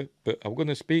tell you, but I'm going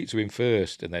to speak to him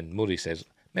first." And then Murray says,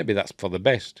 "Maybe that's for the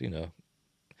best,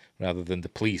 rather than the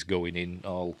police going in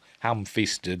all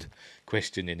ham-fisted,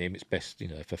 questioning him. It's best,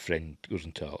 if a friend goes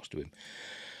and talks to him."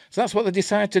 So that's what they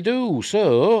decide to do.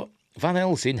 So Van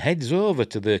Helsing heads over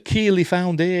to the Keely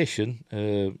Foundation.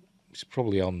 It's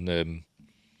probably on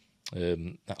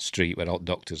that street where all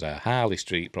doctors are. Harley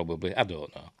Street, probably. I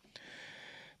don't know.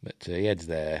 But he heads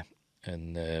there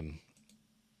and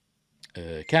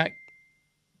can't...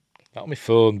 Got my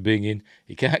phone binging.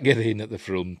 He can't get in at the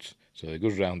front. So he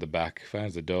goes round the back,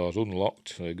 finds the doors unlocked,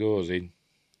 so he goes in.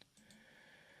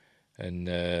 And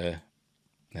there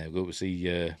we go to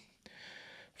see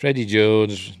Freddie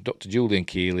Jones, Dr. Julian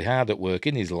Keely, hard at work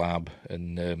in his lab.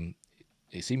 And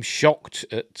he seems shocked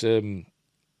at Van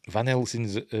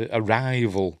Helsing's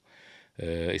arrival.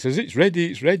 He says, it's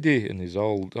ready. And he's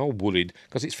all worried,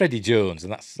 because it's Freddie Jones,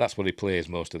 and that's what he plays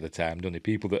most of the time, doesn't he?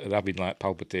 People that are having like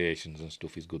palpitations and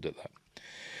stuff, he's good at that.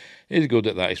 He's good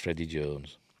at that, is Freddie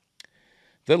Jones.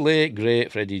 The late,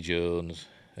 great Freddie Jones.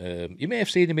 You may have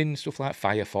seen him in stuff like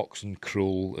Firefox and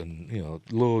Krull and,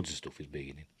 loads of stuff he's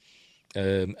been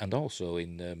in. And also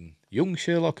in Young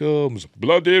Sherlock Holmes.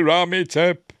 Bloody Rammy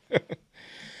Tep.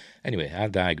 Anyway, I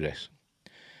digress.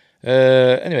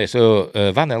 Anyway, so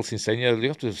Van Helsing saying, you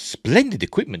have to splendid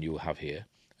equipment you have here.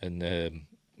 And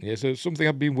so something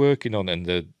I've been working on. And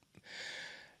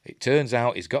it turns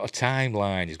out he's got a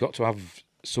timeline. He's got to have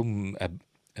some...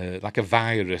 like a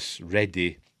virus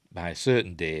ready by a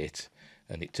certain date,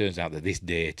 and it turns out that this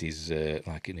date is a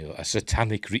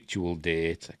satanic ritual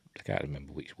date. I can't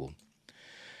remember which one.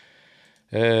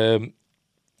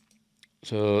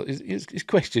 So he's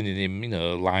questioning him,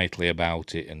 lightly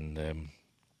about it, and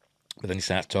but then he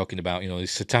starts talking about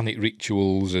these satanic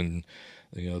rituals and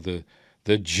the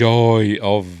joy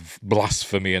of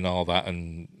blasphemy and all that,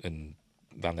 and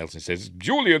Van Helsing says,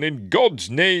 "Julian, in God's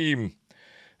name."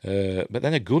 But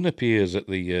then a gun appears at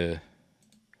the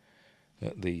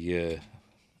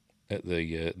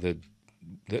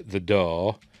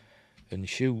door and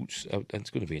shoots. It's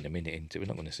going to be in a minute, isn't it? We're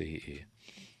not going to see it here.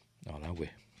 Oh, are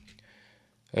we?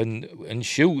 And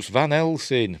shoots Van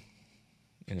Helsing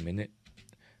in a minute.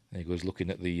 There he goes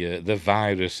looking at the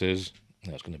viruses.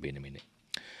 No, it's going to be in a minute.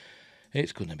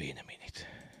 It's going to be in a minute.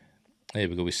 There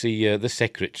we go. We see the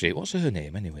secretary. What's her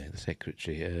name anyway? The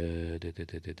secretary.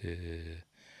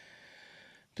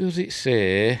 Does it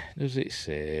say?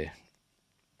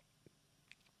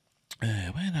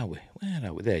 Where are we?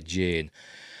 There, Jane.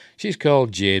 She's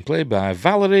called Jane, played by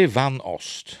Valerie Van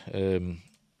Ost. So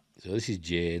this is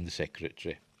Jane, the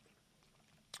secretary.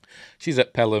 She's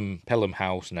at Pelham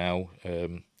House now.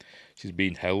 She's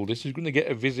been held. She's going to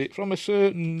get a visit from a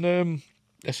certain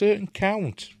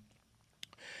count.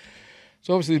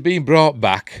 So obviously he's been brought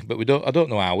back, but I don't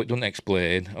know how. It doesn't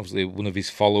explain. Obviously one of his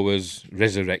followers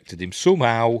resurrected him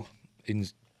somehow, in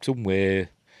some way,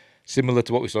 similar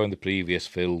to what we saw in the previous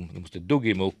film. They must have dug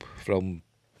him up from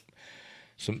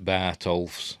St.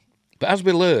 Bartolph's. But as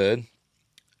we learn,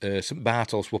 St.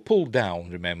 Bartolph's were pulled down,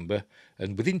 remember,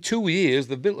 and within 2 years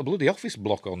they built a bloody office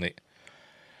block on it.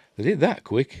 They did that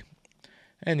quick.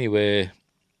 Anyway,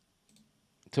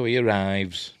 so he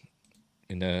arrives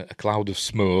in a cloud of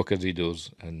smoke, as he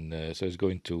does, and so he's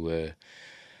going to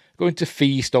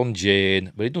feast on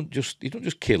Jane, but he don't just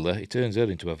kill her; he turns her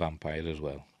into a vampire as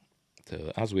well.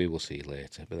 So as we will see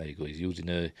later. But there you go. He's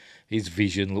using his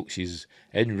vision. Look, she's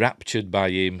enraptured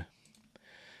by him,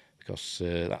 because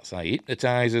that's how he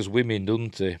hypnotises women,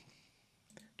 doesn't he?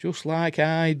 Just like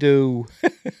I do.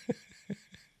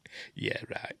 Yeah,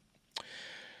 right.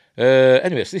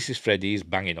 Anyway, so this is Freddie. He's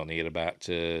banging on here about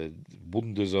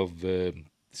wonders of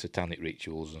satanic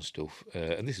rituals and stuff.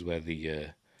 And this is where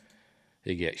he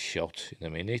gets shot in a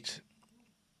minute.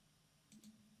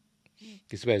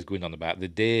 This is where he's going on about the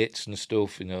dates and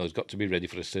stuff. He's got to be ready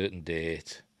for a certain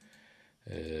date.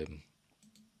 There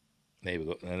we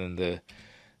go. And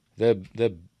then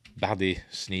the baddie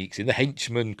sneaks in. The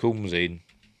henchman comes in.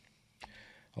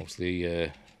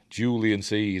 Obviously, Julian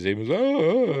sees him,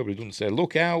 but he doesn't say,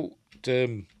 "Look out,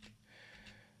 Van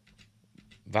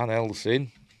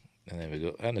Helsing." And there we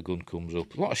go. And a gun comes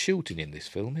up. A lot of shooting in this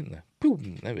film, isn't there?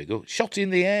 Boom! There we go. Shot in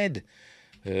the head.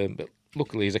 But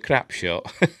luckily, he's a crap shot.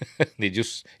 he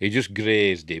just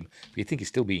grazed him. But you'd think he's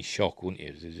still being shocked, wouldn't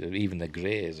you? Even the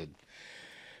graze would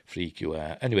freak you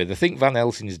out. Anyway, they think Van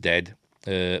Helsing's dead,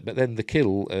 but then they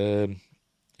kill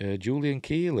Julian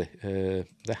Keely.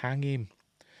 They hang him.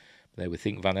 They would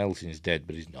think Van Helsing is dead,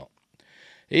 but he's not.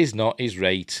 He's not. He's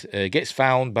right. Gets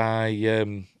found by.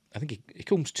 I think he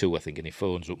comes to. I think, and he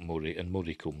phones up Murray, and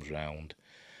Murray comes round,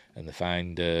 and they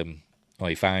find.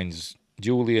 He finds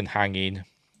Julian hanging.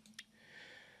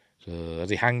 So has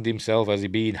he hanged himself? Has he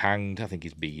been hanged? I think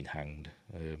he's been hanged.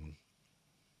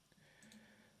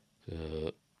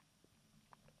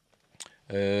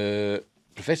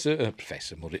 Professor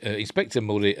Murray, Inspector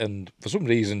Murray, and for some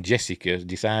reason Jessica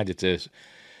decided to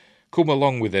come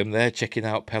along with them. They're checking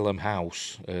out Pelham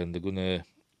House, and they're gonna,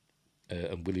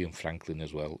 and William Franklin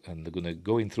as well, and they're gonna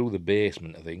go in through the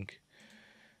basement, I think,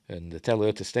 and they tell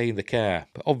her to stay in the car,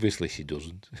 but obviously she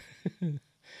doesn't.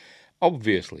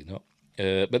 Obviously not.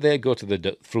 But they go to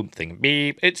the front thing.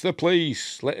 Beep! It's the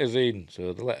police. Let us in.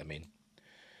 So they let them in,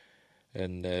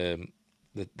 and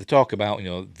they talk about,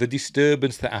 the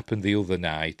disturbance that happened the other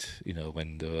night.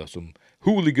 When there were some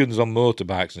hooligans on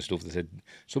motorbikes and stuff. They said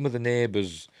some of the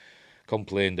neighbours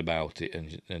complained about it,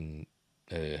 and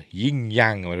Yin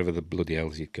Yang, or whatever the bloody hell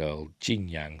is it called, Chin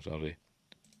Yang, sorry.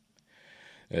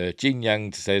 Chin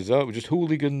Yang says, "Oh, it was just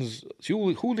hooligans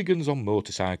on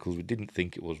motorcycles. We didn't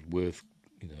think it was worth,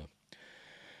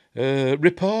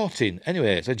 reporting."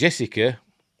 Anyway, so Jessica,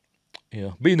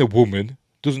 being a woman,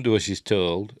 doesn't do as she's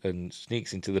told and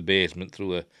sneaks into the basement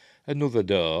through another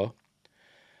door,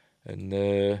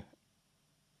 and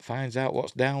finds out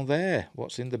what's down there,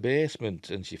 what's in the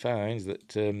basement, and she finds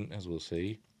that, as we'll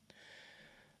see,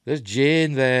 there's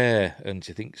Jane there, and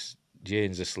she thinks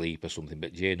Jane's asleep or something,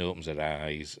 but Jane opens her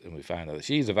eyes, and we find out that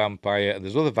she's a vampire, and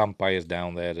there's other vampires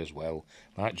down there as well,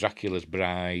 like Dracula's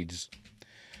brides.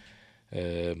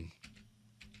 But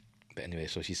anyway,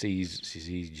 so she sees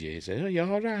Jane, says, "Oh,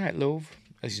 you're all right, love."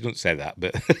 And she doesn't say that,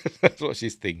 but that's what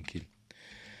she's thinking.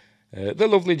 The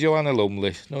lovely Joanna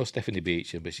Lumley, no Stephanie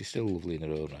Beecham, but she's still lovely in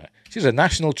her own right. She's a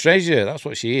national treasure, that's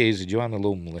what she is, Joanna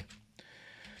Lumley.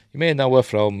 You may know her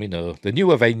from, the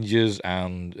New Avengers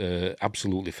and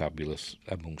Absolutely Fabulous,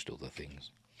 amongst other things.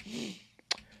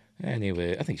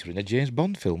 Anyway, I think she was in a James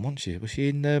Bond film, wasn't she? Was she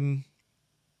in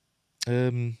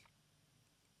On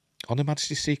Her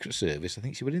Majesty's Secret Service? I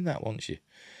think she was in that, wasn't she?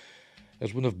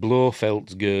 As one of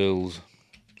Blofeld's girls,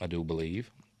 I do believe.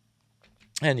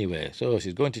 Anyway, so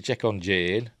she's going to check on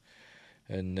Jane,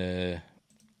 and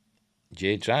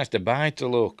Jane tries to bite her,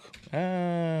 look.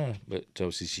 But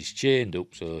obviously she's chained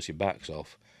up, so she backs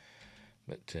off.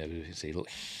 But we can see, look,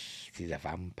 she's a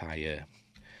vampire.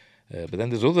 But then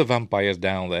there's other vampires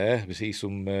down there. We see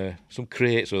some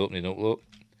crates opening up, look.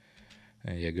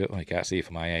 There you go. I can't see it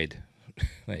from my head.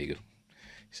 There you go.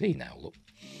 See now, look.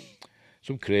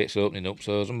 Some crates opening up,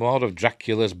 so some more of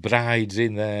Dracula's brides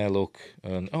in there, look.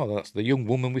 And that's the young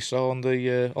woman we saw on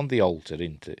the altar,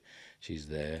 isn't it? She's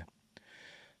there.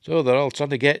 So they're all trying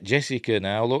to get Jessica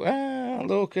now. Look,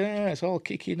 it's all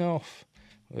kicking off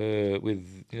with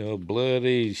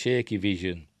blurry, shaky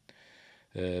vision.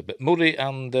 But Murray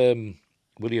and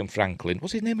William Franklin,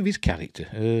 what's the name of his character?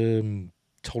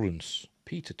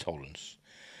 Peter Torrance.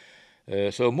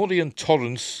 So Murray and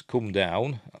Torrance come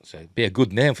down. That'd be a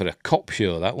good name for a cop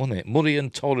show, that, wouldn't it? Murray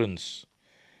and Torrance.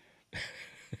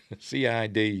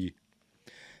 CID.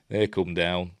 They come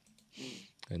down.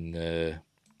 And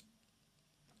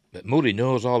but Murray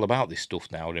knows all about this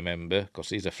stuff now, remember, because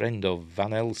he's a friend of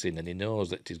Van Helsing, and he knows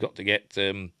that he's got to get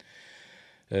a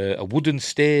wooden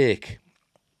stake.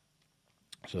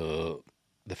 So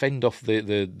they fend off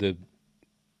the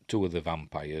two of the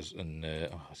vampires, and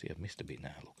I see I've missed a bit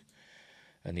now, look.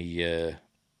 And he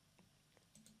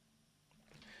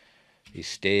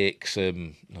stakes,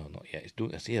 no, not yet,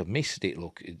 I see I've missed it,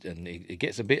 look, and he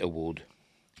gets a bit of wood.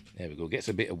 There we go, gets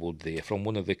a bit of wood there from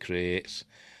one of the crates,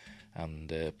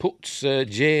 and puts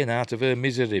Jane out of her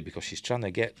misery because she's trying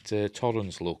to get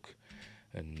Torrance, look.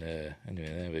 And anyway,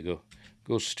 there we go.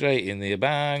 Goes straight in there,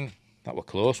 bang. That was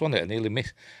close, wasn't it? I nearly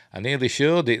missed. I nearly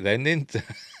showed it then, didn't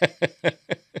I?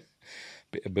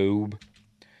 Bit of boob.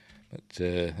 But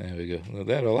there we go.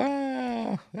 They're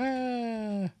all,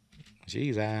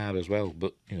 She's hard as well,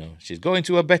 but, she's going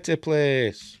to a better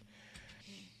place.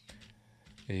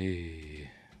 So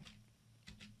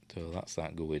that's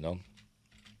that going on.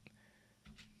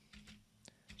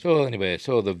 So anyway,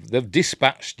 they've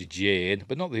dispatched Jane,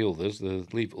 but not the others. They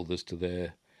leave others to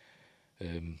their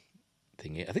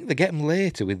thingy. I think they get them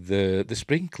later with the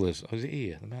sprinklers. Or is it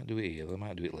here? They might do it here. They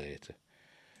might do it later.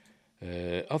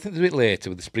 I think they do it later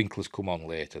with the sprinklers come on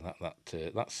later.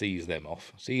 That sees them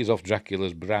off. Sees off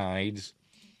Dracula's brides.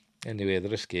 Anyway,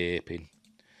 they're escaping.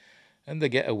 And they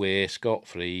get away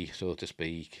scot-free, so to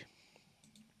speak.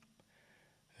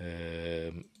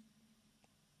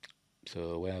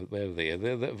 So where are they?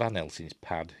 They're at Van Helsing's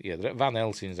pad. Yeah, they're at Van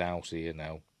Helsing's house here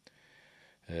now.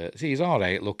 See, he's all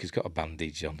right. Look, he's got a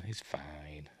bandage on. He's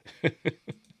fine.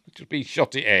 Just been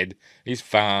shot in the head. He's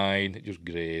fine. It just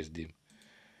grazed him.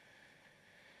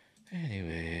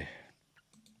 Anyway,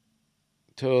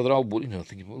 so they're all,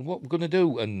 thinking, well, what we're going to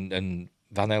do? And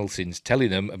Van Helsing's telling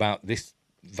them about this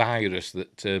virus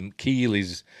that Keel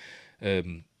is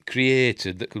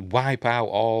created that could wipe out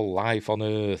all life on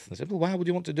Earth. And they said, well, why would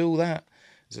you want to do that?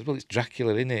 He said, well, it's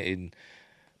Dracula, innit?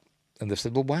 And they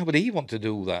said, well, why would he want to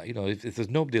do that? If there's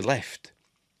nobody left,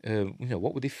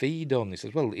 what would he feed on? He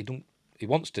says, well, he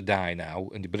wants to die now,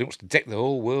 but he wants to take the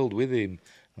whole world with him.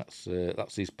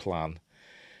 That's his plan.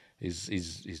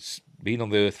 He's been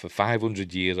on the earth for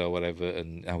 500 years or whatever,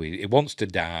 and now he wants to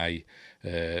die,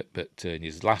 but in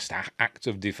his last act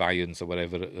of defiance or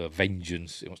whatever,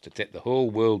 vengeance, he wants to take the whole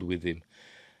world with him,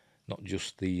 not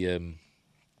just the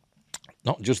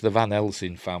Van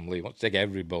Helsing family. He wants to take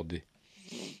everybody.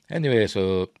 Anyway,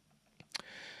 so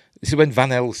this is when Van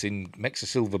Helsing makes a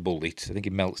silver bullet. I think he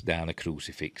melts down a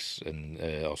crucifix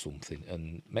or something,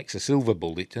 and makes a silver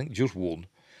bullet. I think just one.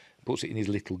 Puts it in his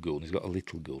little gun. He's got a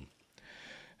little gun,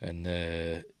 and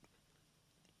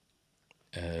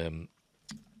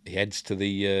he heads to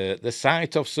the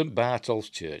site of St. Bartol's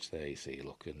Church. There you see,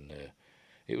 look, and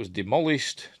it was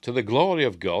demolished to the glory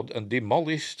of God and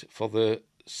demolished for the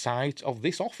site of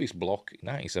this office block in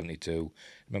 1972.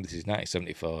 Remember, this is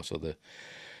 1974, so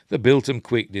they built them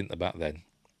quick, didn't they, back then?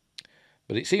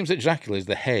 But it seems that Dracula is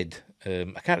the head.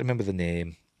 I can't remember the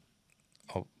name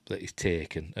that is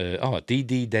taken.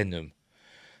 D.D. Denham,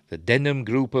 the Denham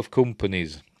Group of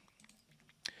Companies.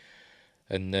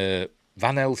 And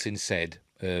Van Helsing said,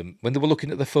 when they were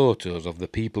looking at the photos of the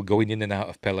people going in and out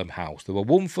of Pelham House, there were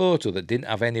one photo that didn't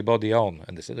have anybody on,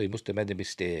 and they said, he must have made a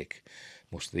mistake,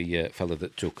 the fella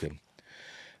that took him.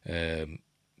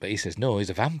 But he says, no, he's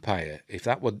a vampire. If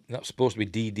that's supposed to be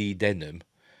D.D. Denham,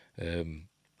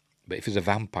 but if he's a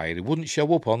vampire, he wouldn't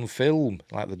show up on film.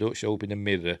 Like they don't show up in a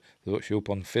mirror. They don't show up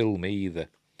on film either.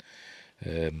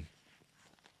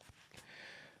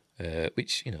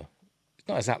 Which, it's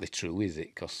not exactly true, is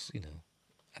it? Because,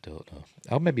 I don't know.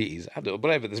 Or maybe it is. I don't know.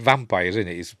 Whatever, there's vampires in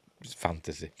it. It's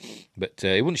fantasy. But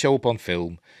he wouldn't show up on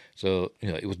film. So,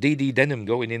 it was D.D. Denham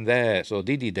going in there. So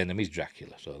D.D. Denham is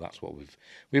Dracula. So that's what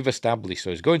we've established. So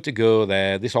he's going to go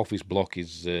there. This office block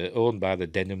is owned by the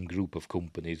Denham Group of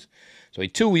Companies. So in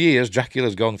 2 years,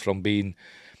 Dracula's gone from being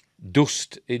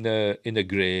dust in a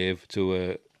grave to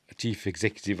a chief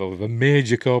executive of a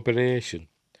major corporation.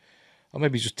 Or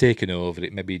maybe he's just taken over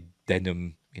it. Maybe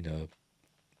Denham,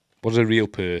 was a real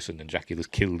person and Dracula's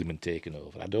killed him and taken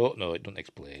over. I don't know. It doesn't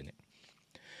explain it.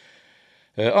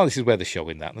 This is where they're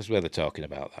showing that. This is where they're talking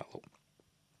about that. Look,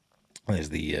 there's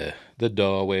the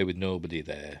doorway with nobody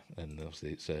there, and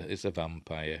obviously it's a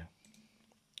vampire.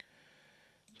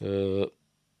 So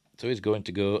he's going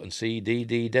to go and see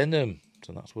D.D. Denham.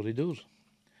 So that's what he does.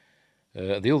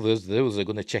 The others are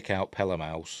going to check out Pelham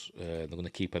House. They're going to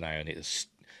keep an eye on it. It's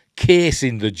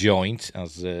casing the joint,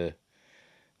 as the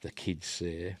kids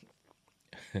say.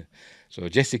 So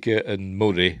Jessica and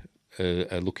Murray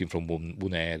are looking from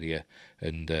one area,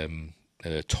 and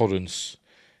Torrance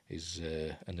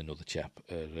and another chap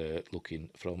are looking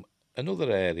from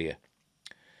another area.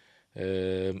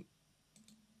 Torrance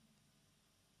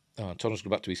goes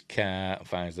back to his car and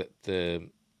finds that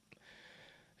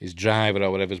his driver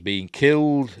or whatever's being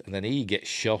killed, and then he gets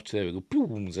shot. There we go.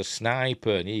 Boom! There's a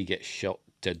sniper, and he gets shot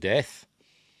to death.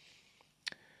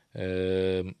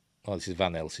 This is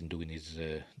Van Helsing doing his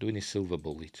silver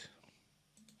bullet,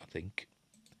 I think.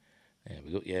 There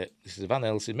we go. Yeah, this is Van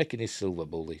Helsing making his silver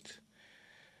bullet.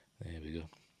 There we go.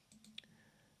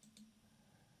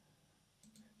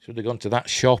 Should have gone to that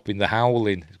shop in the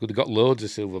Howling. He could have got loads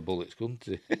of silver bullets, couldn't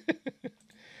he?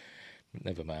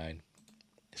 Never mind.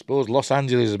 I suppose Los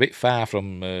Angeles is a bit far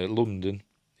from London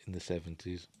in the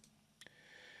 70s.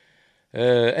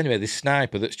 Anyway, this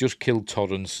sniper that's just killed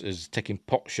Torrance is taking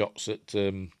pot shots at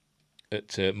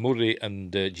Murray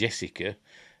and Jessica,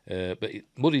 but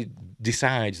Murray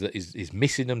decides that he's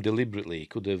missing them deliberately. He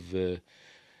could have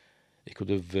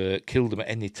killed them at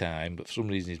any time, but for some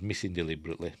reason he's missing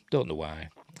deliberately. Don't know why.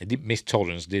 He didn't miss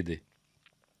Torrance, did he?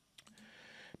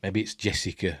 Maybe it's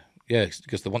Jessica. Yeah,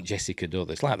 because they want Jessica, don't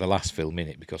they? It's like the last film,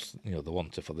 innit? Because they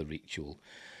want her for the ritual.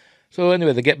 So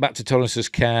anyway, they get back to Torrance's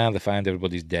car. They find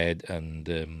everybody's dead,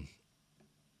 and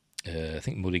I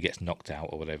think Murray gets knocked out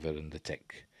or whatever, and they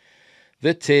take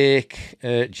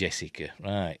Jessica.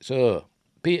 Right. So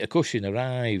Peter Cushing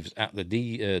arrives at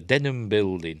the Denham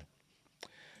building,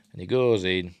 and he goes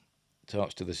in,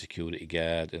 talks to the security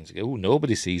guard, and says, "Oh,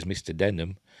 nobody sees Mr.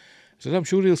 Denham." He says, "I'm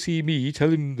sure he'll see me. Tell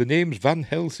him the name's Van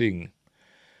Helsing."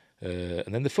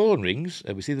 And then the phone rings.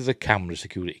 We see there's a camera,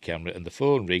 security camera, and the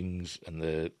phone rings, and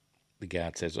the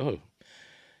guard says, "Oh,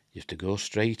 you have to go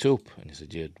straight up." And he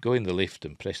said, "You go in the lift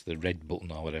and press the red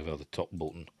button or whatever, the top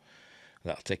button.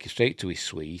 That'll take you straight to his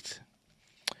suite."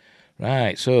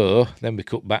 Right, so then we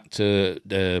cut back to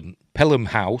the Pelham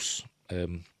House.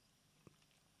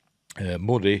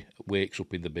 Murray wakes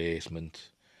up in the basement.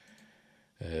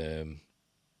 And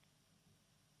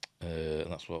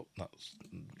that's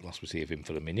last we see of him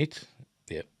for a minute.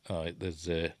 Yeah, there's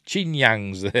Chin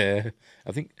Yang's there.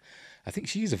 I think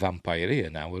she's a vampire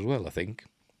here now as well. I think,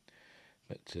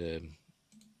 but we'll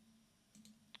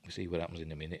see what happens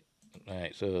in a minute.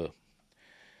 Right, so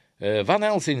Van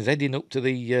Helsing's heading up to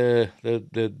the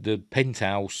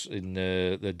penthouse in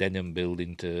the Denham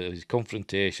building to his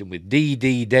confrontation with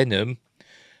D.D. Denham,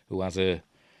 who has a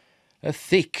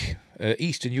thick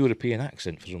Eastern European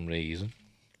accent for some reason.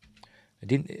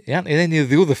 He hasn't in any of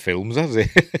the other films, has he?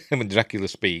 When Dracula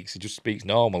speaks, he just speaks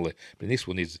normally. But in this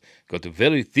one, he's got a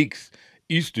very thick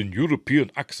Eastern European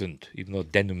accent, even though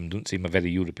Denham doesn't seem a very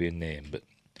European name, but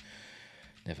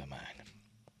never mind.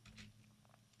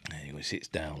 Anyway, sits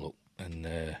down, look, and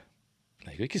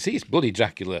you can see it's bloody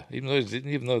Dracula, even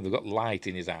though they've got light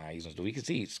in his eyes and stuff. You can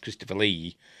see it's Christopher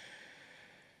Lee.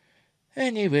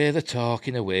 Anyway, they're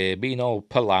talking away, being all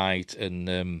polite,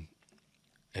 and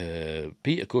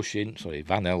Peter Cushing,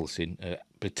 Van Helsing,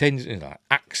 pretends,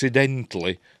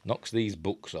 accidentally knocks these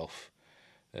books off,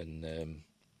 and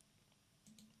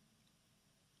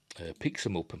picks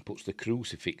them up and puts the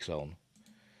crucifix on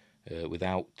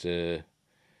without.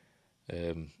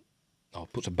 Or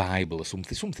puts a Bible or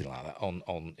something like that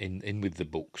on in with the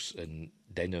books, and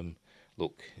Denham,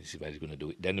 look, this is where he's going to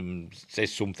do it. Denham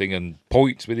says something and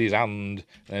points with his hand.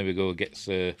 There we go. Gets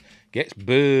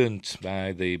burnt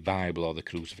by the Bible or the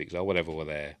crucifix or whatever were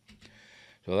there.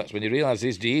 So that's when he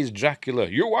realises he is Dracula.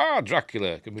 You are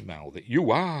Dracula. Can we mouth it?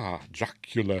 You are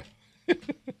Dracula. There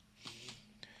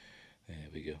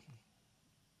we go.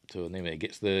 So anyway, he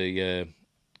gets the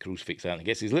crucifix out and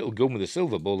gets his little gun with a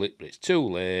silver bullet, but it's too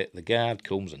late. The guard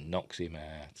comes and knocks him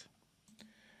out.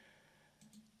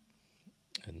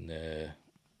 And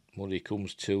Murray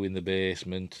comes to in the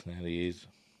basement. There he is.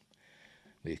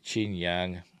 With Chin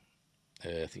Yang.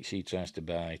 I think she tries to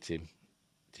bite him.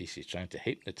 She's trying to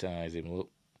hypnotise him,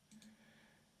 look.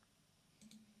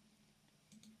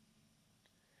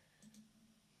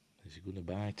 Is he going to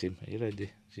bite him? Are you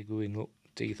ready? Is he going, look,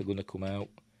 teeth are going to come out.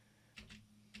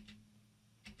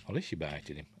 Or is she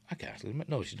biting him? I can't remember.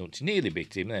 No, she don't. She nearly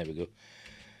bit him. There we go.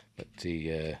 But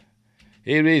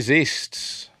he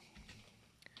resists.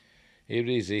 He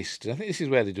resists. I think this is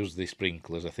where he does the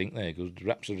sprinklers. I think there he goes.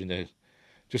 Wraps her in a.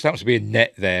 Just happens to be a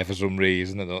net there for some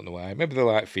reason. I don't know why. Maybe they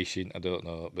like fishing. I don't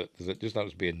know. But there just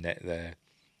happens to be a net there.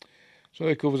 So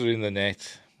he covers her in the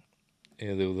net.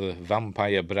 The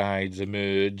vampire brides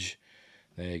emerge.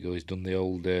 There you go. He's done the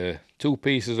old 2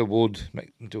 pieces of wood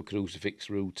into a crucifix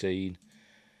routine.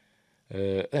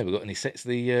 There we go, and he sets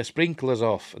the sprinklers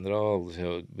off, and they're all.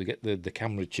 So we get the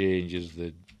camera changes,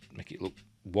 make it look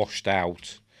washed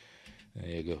out. There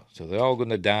you go. So they're all going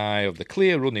to die of the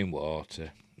clear running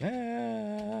water.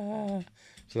 So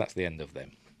that's the end of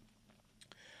them.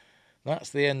 That's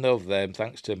the end of them.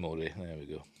 Thanks to Murray. There we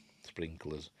go.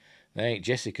 Sprinklers. Now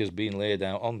Jessica's been laid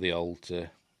out on the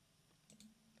altar.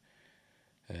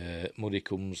 Murray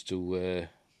comes to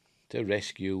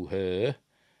rescue her,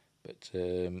 but.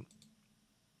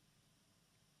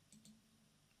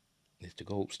 Needs to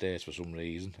go upstairs for some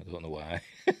reason. I don't know why.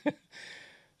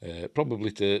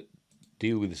 Probably to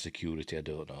deal with the security. I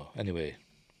don't know. Anyway,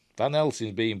 Van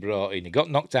Helsing's being brought in. He got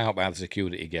knocked out by the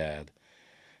security guard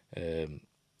in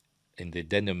the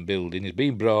Denham building. He's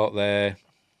been brought there.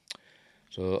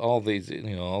 So all these,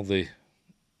 all the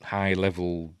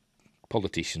high-level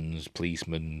politicians,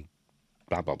 policemen,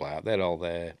 blah blah blah, they're all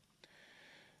there.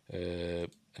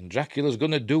 And Dracula's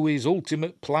going to do his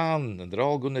ultimate plan, and they're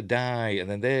all going to die. And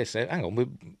then they say, hang on,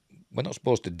 we're not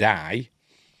supposed to die.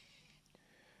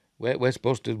 We're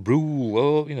supposed to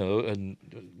rule, and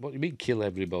what do you mean kill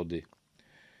everybody?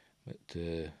 But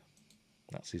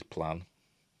that's his plan.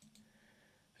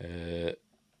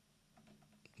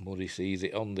 Murray sees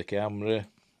it on the camera.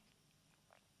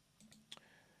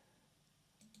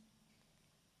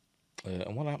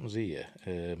 And what happens here?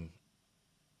 There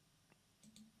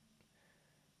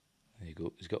you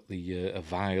go. He's got a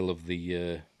vial of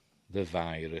the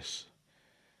virus,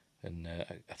 and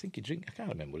I think he drink. I can't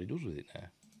remember what he does with it now.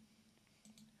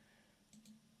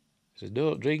 He says,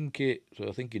 "Don't drink it." So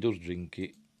I think he does drink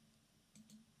it,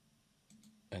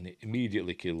 and it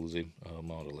immediately kills him, or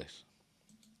more or less.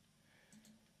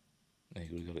 There you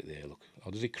go, we got it there, look.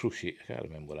 Or does he crush it? I can't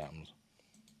remember what happens.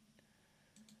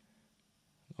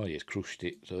 Oh, he's crushed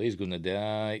it. So he's going to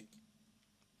die.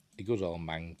 He goes all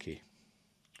manky.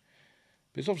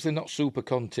 But it's obviously not super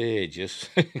contagious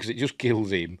because it just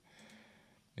kills him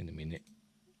in a minute.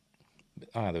 But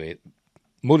either way,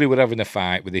 Murray were having a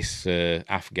fight with this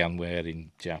Afghan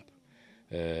wearing chap.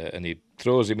 And he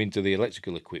throws him into the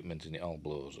electrical equipment and it all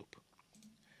blows up.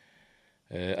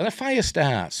 And a fire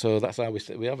starts, so that's how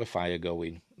we have a fire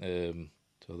going.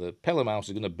 So the Pelham house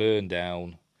is going to burn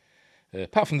down,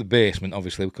 apart from the basement,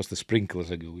 obviously, because the sprinklers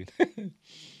are going.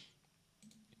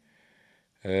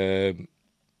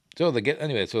 So they get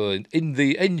anyway. So in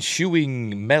the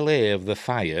ensuing melee of the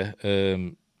fire,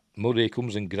 Murray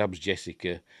comes and grabs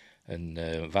Jessica, and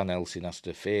Van Helsing has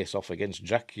to face off against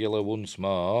Dracula once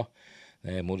more.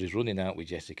 Murray's running out with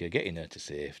Jessica, getting her to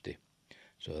safety.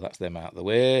 So that's them out of the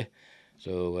way.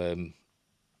 So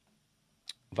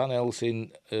Van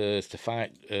Helsing is to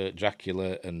fight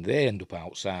Dracula, and they end up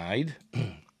outside.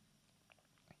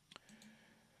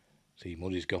 See,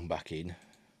 Murray's gone back in.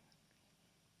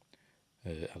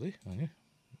 Have they? Oh, yeah.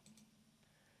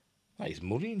 That is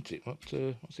Murray, isn't it?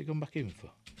 What's he gone back in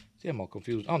for? See, I'm all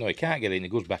confused. Oh no, he can't get in. He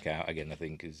goes back out again, I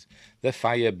think, because the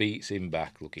fire beats him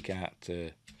back. Look, he can't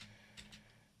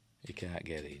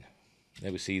get in.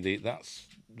 There we see that's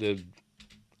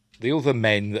the other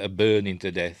men that are burning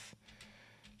to death,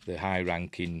 the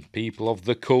high-ranking people of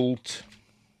the cult.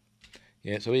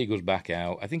 Yeah, so he goes back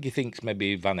out. I think he thinks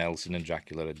maybe Van Helsing and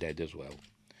Dracula are dead as well.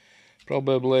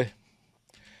 Probably.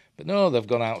 But no, they've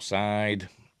gone outside.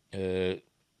 Van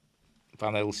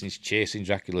Helsing's chasing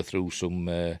Dracula through some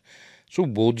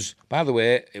woods. By the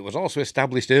way, it was also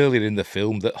established earlier in the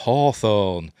film that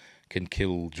hawthorn can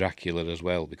kill Dracula as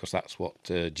well, because that's what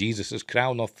Jesus'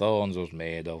 crown of thorns was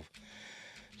made of.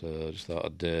 So I just thought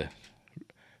I'd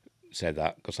say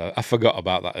that, because I forgot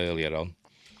about that earlier on.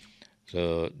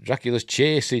 So Dracula's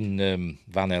chasing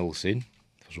Van Helsing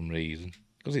for some reason,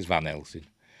 because it's Van Helsing.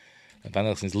 And Van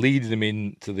Helsing's leading him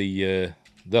into the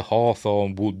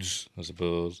hawthorn woods, I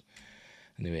suppose.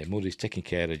 Anyway, Murray's taking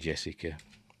care of Jessica.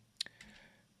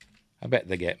 I bet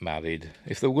they get married.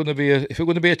 If there were going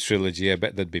to be a trilogy, I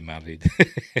bet they'd be married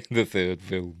in the third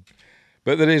film.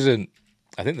 But there isn't.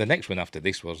 I think the next one after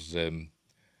this was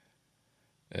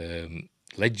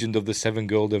Legend of the Seven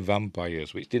Golden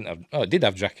Vampires, which didn't have. Oh, it did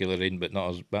have Dracula in, but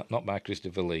not by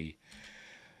Christopher Lee.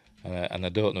 And I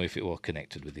don't know if it was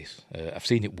connected with this. I've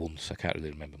seen it once. I can't really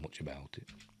remember much about it.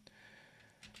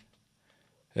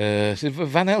 So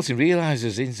Van Helsing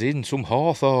realises he's in some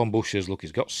hawthorn bushes. Look,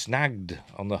 he's got snagged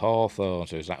on the hawthorn.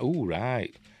 So he's like, oh,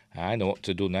 right, I know what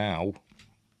to do now.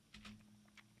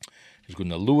 He's going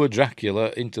to lure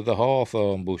Dracula into the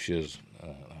hawthorn bushes.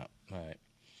 Right.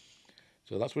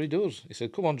 So that's what he does. He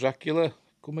said, come on, Dracula,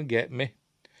 come and get me.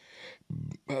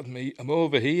 Pardon me, I'm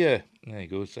over here. There you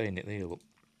go, saying it there, look.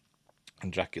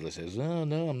 And Dracula says, oh,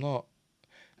 no, I'm not.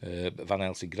 But Van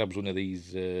Helsing grabs one of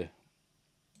these...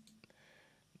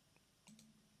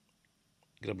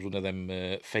 grabs one of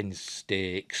them fence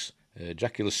stakes.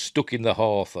 Dracula's stuck in the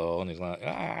hawthorn. He's like,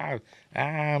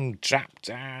 I'm trapped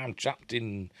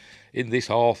in this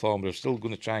hawthorn, but I'm still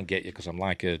going to try and get you because I'm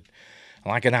like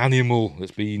an animal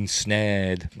that's been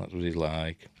snared. That's what he's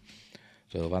like.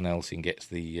 So Van Helsing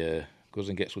goes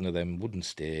and gets one of them wooden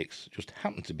stakes. Just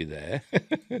happened to be there.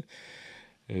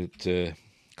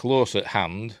 Close at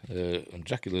hand. And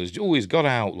Dracula's, he's got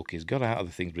out. Look, he's got out of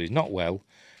the things, but he's not well.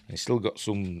 And he's still got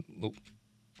some... Look,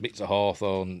 bits of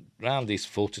hawthorn round his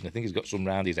foot, and I think he's got some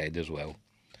round his head as well.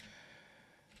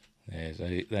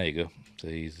 There you go. So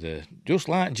he's just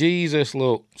like Jesus,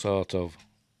 look, sort of.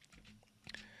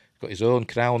 He's got his own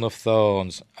crown of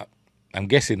thorns. I'm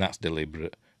guessing that's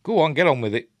deliberate. Go on, get on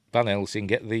with it, Van Helsing.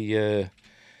 Get the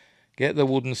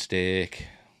wooden stake.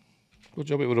 Good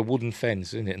job it was a wooden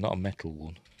fence, isn't it? Not a metal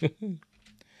one.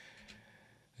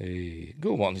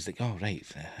 Go on, he's like, oh, right.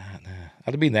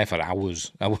 I'd have been there for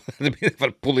hours. I'd have been there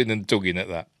for pulling and tugging at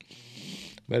that.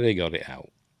 But he got it out.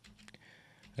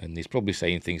 And he's probably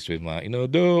saying things to him like,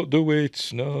 don't do it,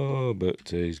 no, but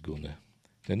he's gonna.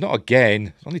 And not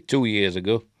again. It's only 2 years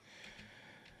ago.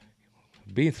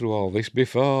 Been through all this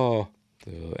before.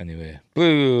 So anyway,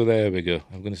 blue, there we go.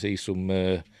 I'm going to see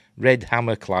some red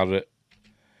Hammer claret.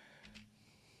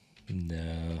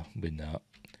 No, we're not.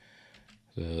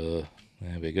 So...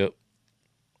 there we go.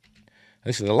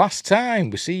 This is the last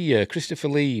time we see Christopher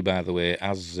Lee, by the way,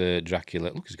 as Dracula.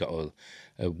 Look, he's got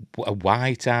a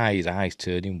white eye. His eyes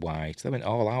turning white. They went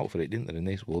all out for it, didn't they, in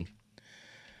this one?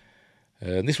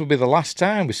 And this will be the last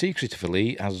time we see Christopher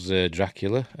Lee as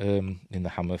Dracula in the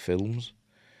Hammer films.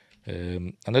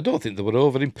 And I don't think they were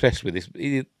over impressed with this.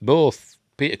 Both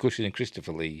Peter Cushing and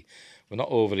Christopher Lee were not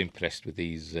over impressed with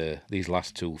these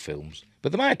last two films.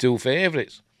 But they're my two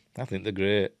favourites. I think they're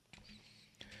great.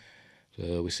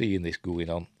 So we're seeing this going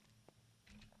on.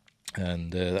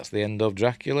 And that's the end of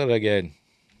Dracula again.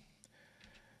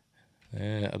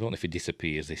 I don't know if he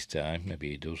disappears this time.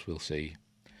 Maybe he does. We'll see.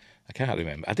 I can't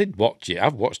remember. I did watch it.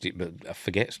 I've watched it, but I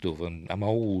forget stuff, and I'm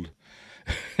old.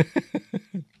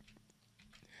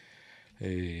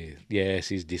 Yes,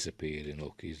 he's disappearing.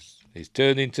 Look, he's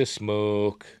turned into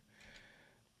smoke.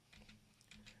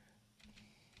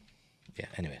 Yeah.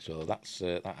 Anyway, so that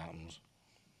happens.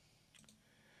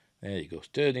 There you go. It's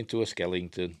turned into a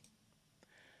skeleton,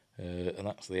 and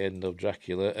that's the end of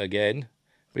Dracula again.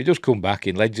 But he does come back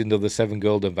in Legend of the Seven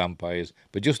Golden Vampires,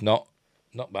 but just not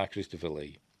by Christopher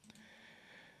Lee.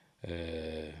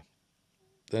 And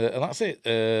that's it.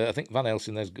 I think Van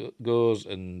Helsing goes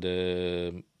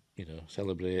and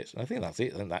celebrates. And I think that's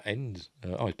it. I think that ends.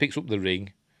 He picks up the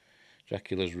ring,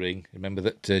 Dracula's ring. Remember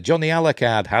that Johnny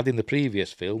Alucard had in the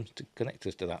previous film to connect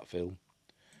us to that film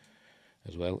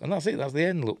as well. And that's it. That's the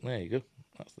end. Look, there you go.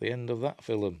 That's the end of that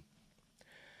film.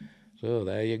 So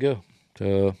there you go.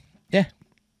 So yeah.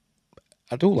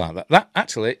 I do like that. That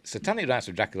actually, Satanic Rites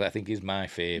of Dracula, I think, is my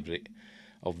favourite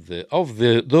of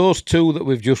those two that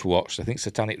we've just watched. I think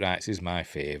Satanic Rites is my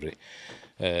favourite.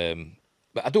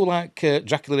 But I do like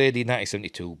Dracula AD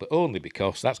 1972, but only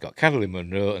because that's got Carolyn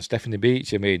Munro and Stephanie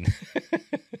Beacham in.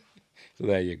 So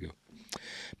there you go.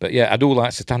 But yeah, I do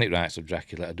like Satanic Rites of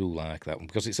Dracula. I do like that one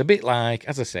because it's a bit like,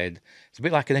 as I said, it's a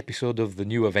bit like an episode of the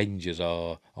New Avengers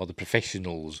or the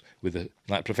Professionals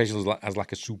Professionals has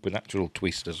like a supernatural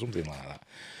twist or something like that.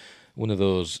 One of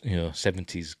those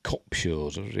 70s cop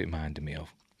shows. That's what it reminded me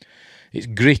of. It's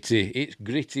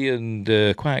gritty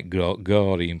and quite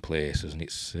gory in places, and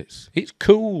it's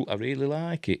cool. I really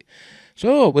like it.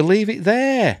 So we'll leave it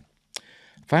there.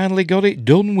 Finally got it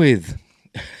done with.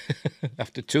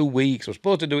 After 2 weeks. I was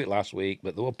supposed to do it last week,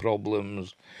 but there were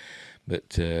problems.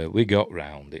 But we got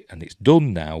round it, and it's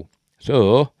done now.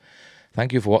 So,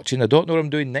 thank you for watching. I don't know what I'm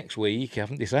doing next week. I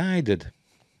haven't decided.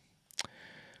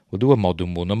 We'll do a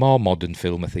modern one, a more modern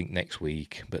film, I think, next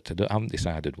week. But I haven't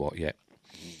decided what yet.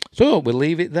 So, we'll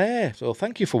leave it there. So,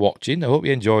 thank you for watching. I hope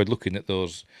you enjoyed looking at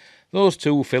those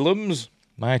two films.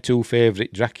 My two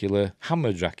favourite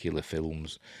Hammer Dracula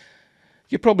films.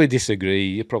 You probably disagree.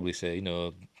 You probably say,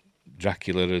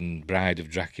 Dracula and Bride of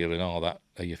Dracula and all that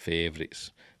are your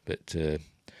favourites. But they're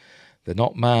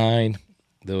not mine.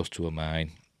 Those two are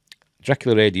mine.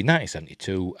 Dracula AD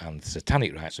 1972 and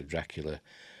Satanic Rites of Dracula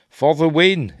for the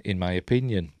win, in my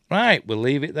opinion. Right, we'll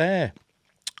leave it there.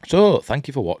 So, thank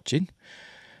you for watching.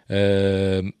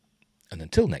 And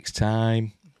until next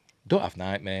time, don't have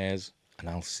nightmares, and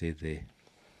I'll see thee.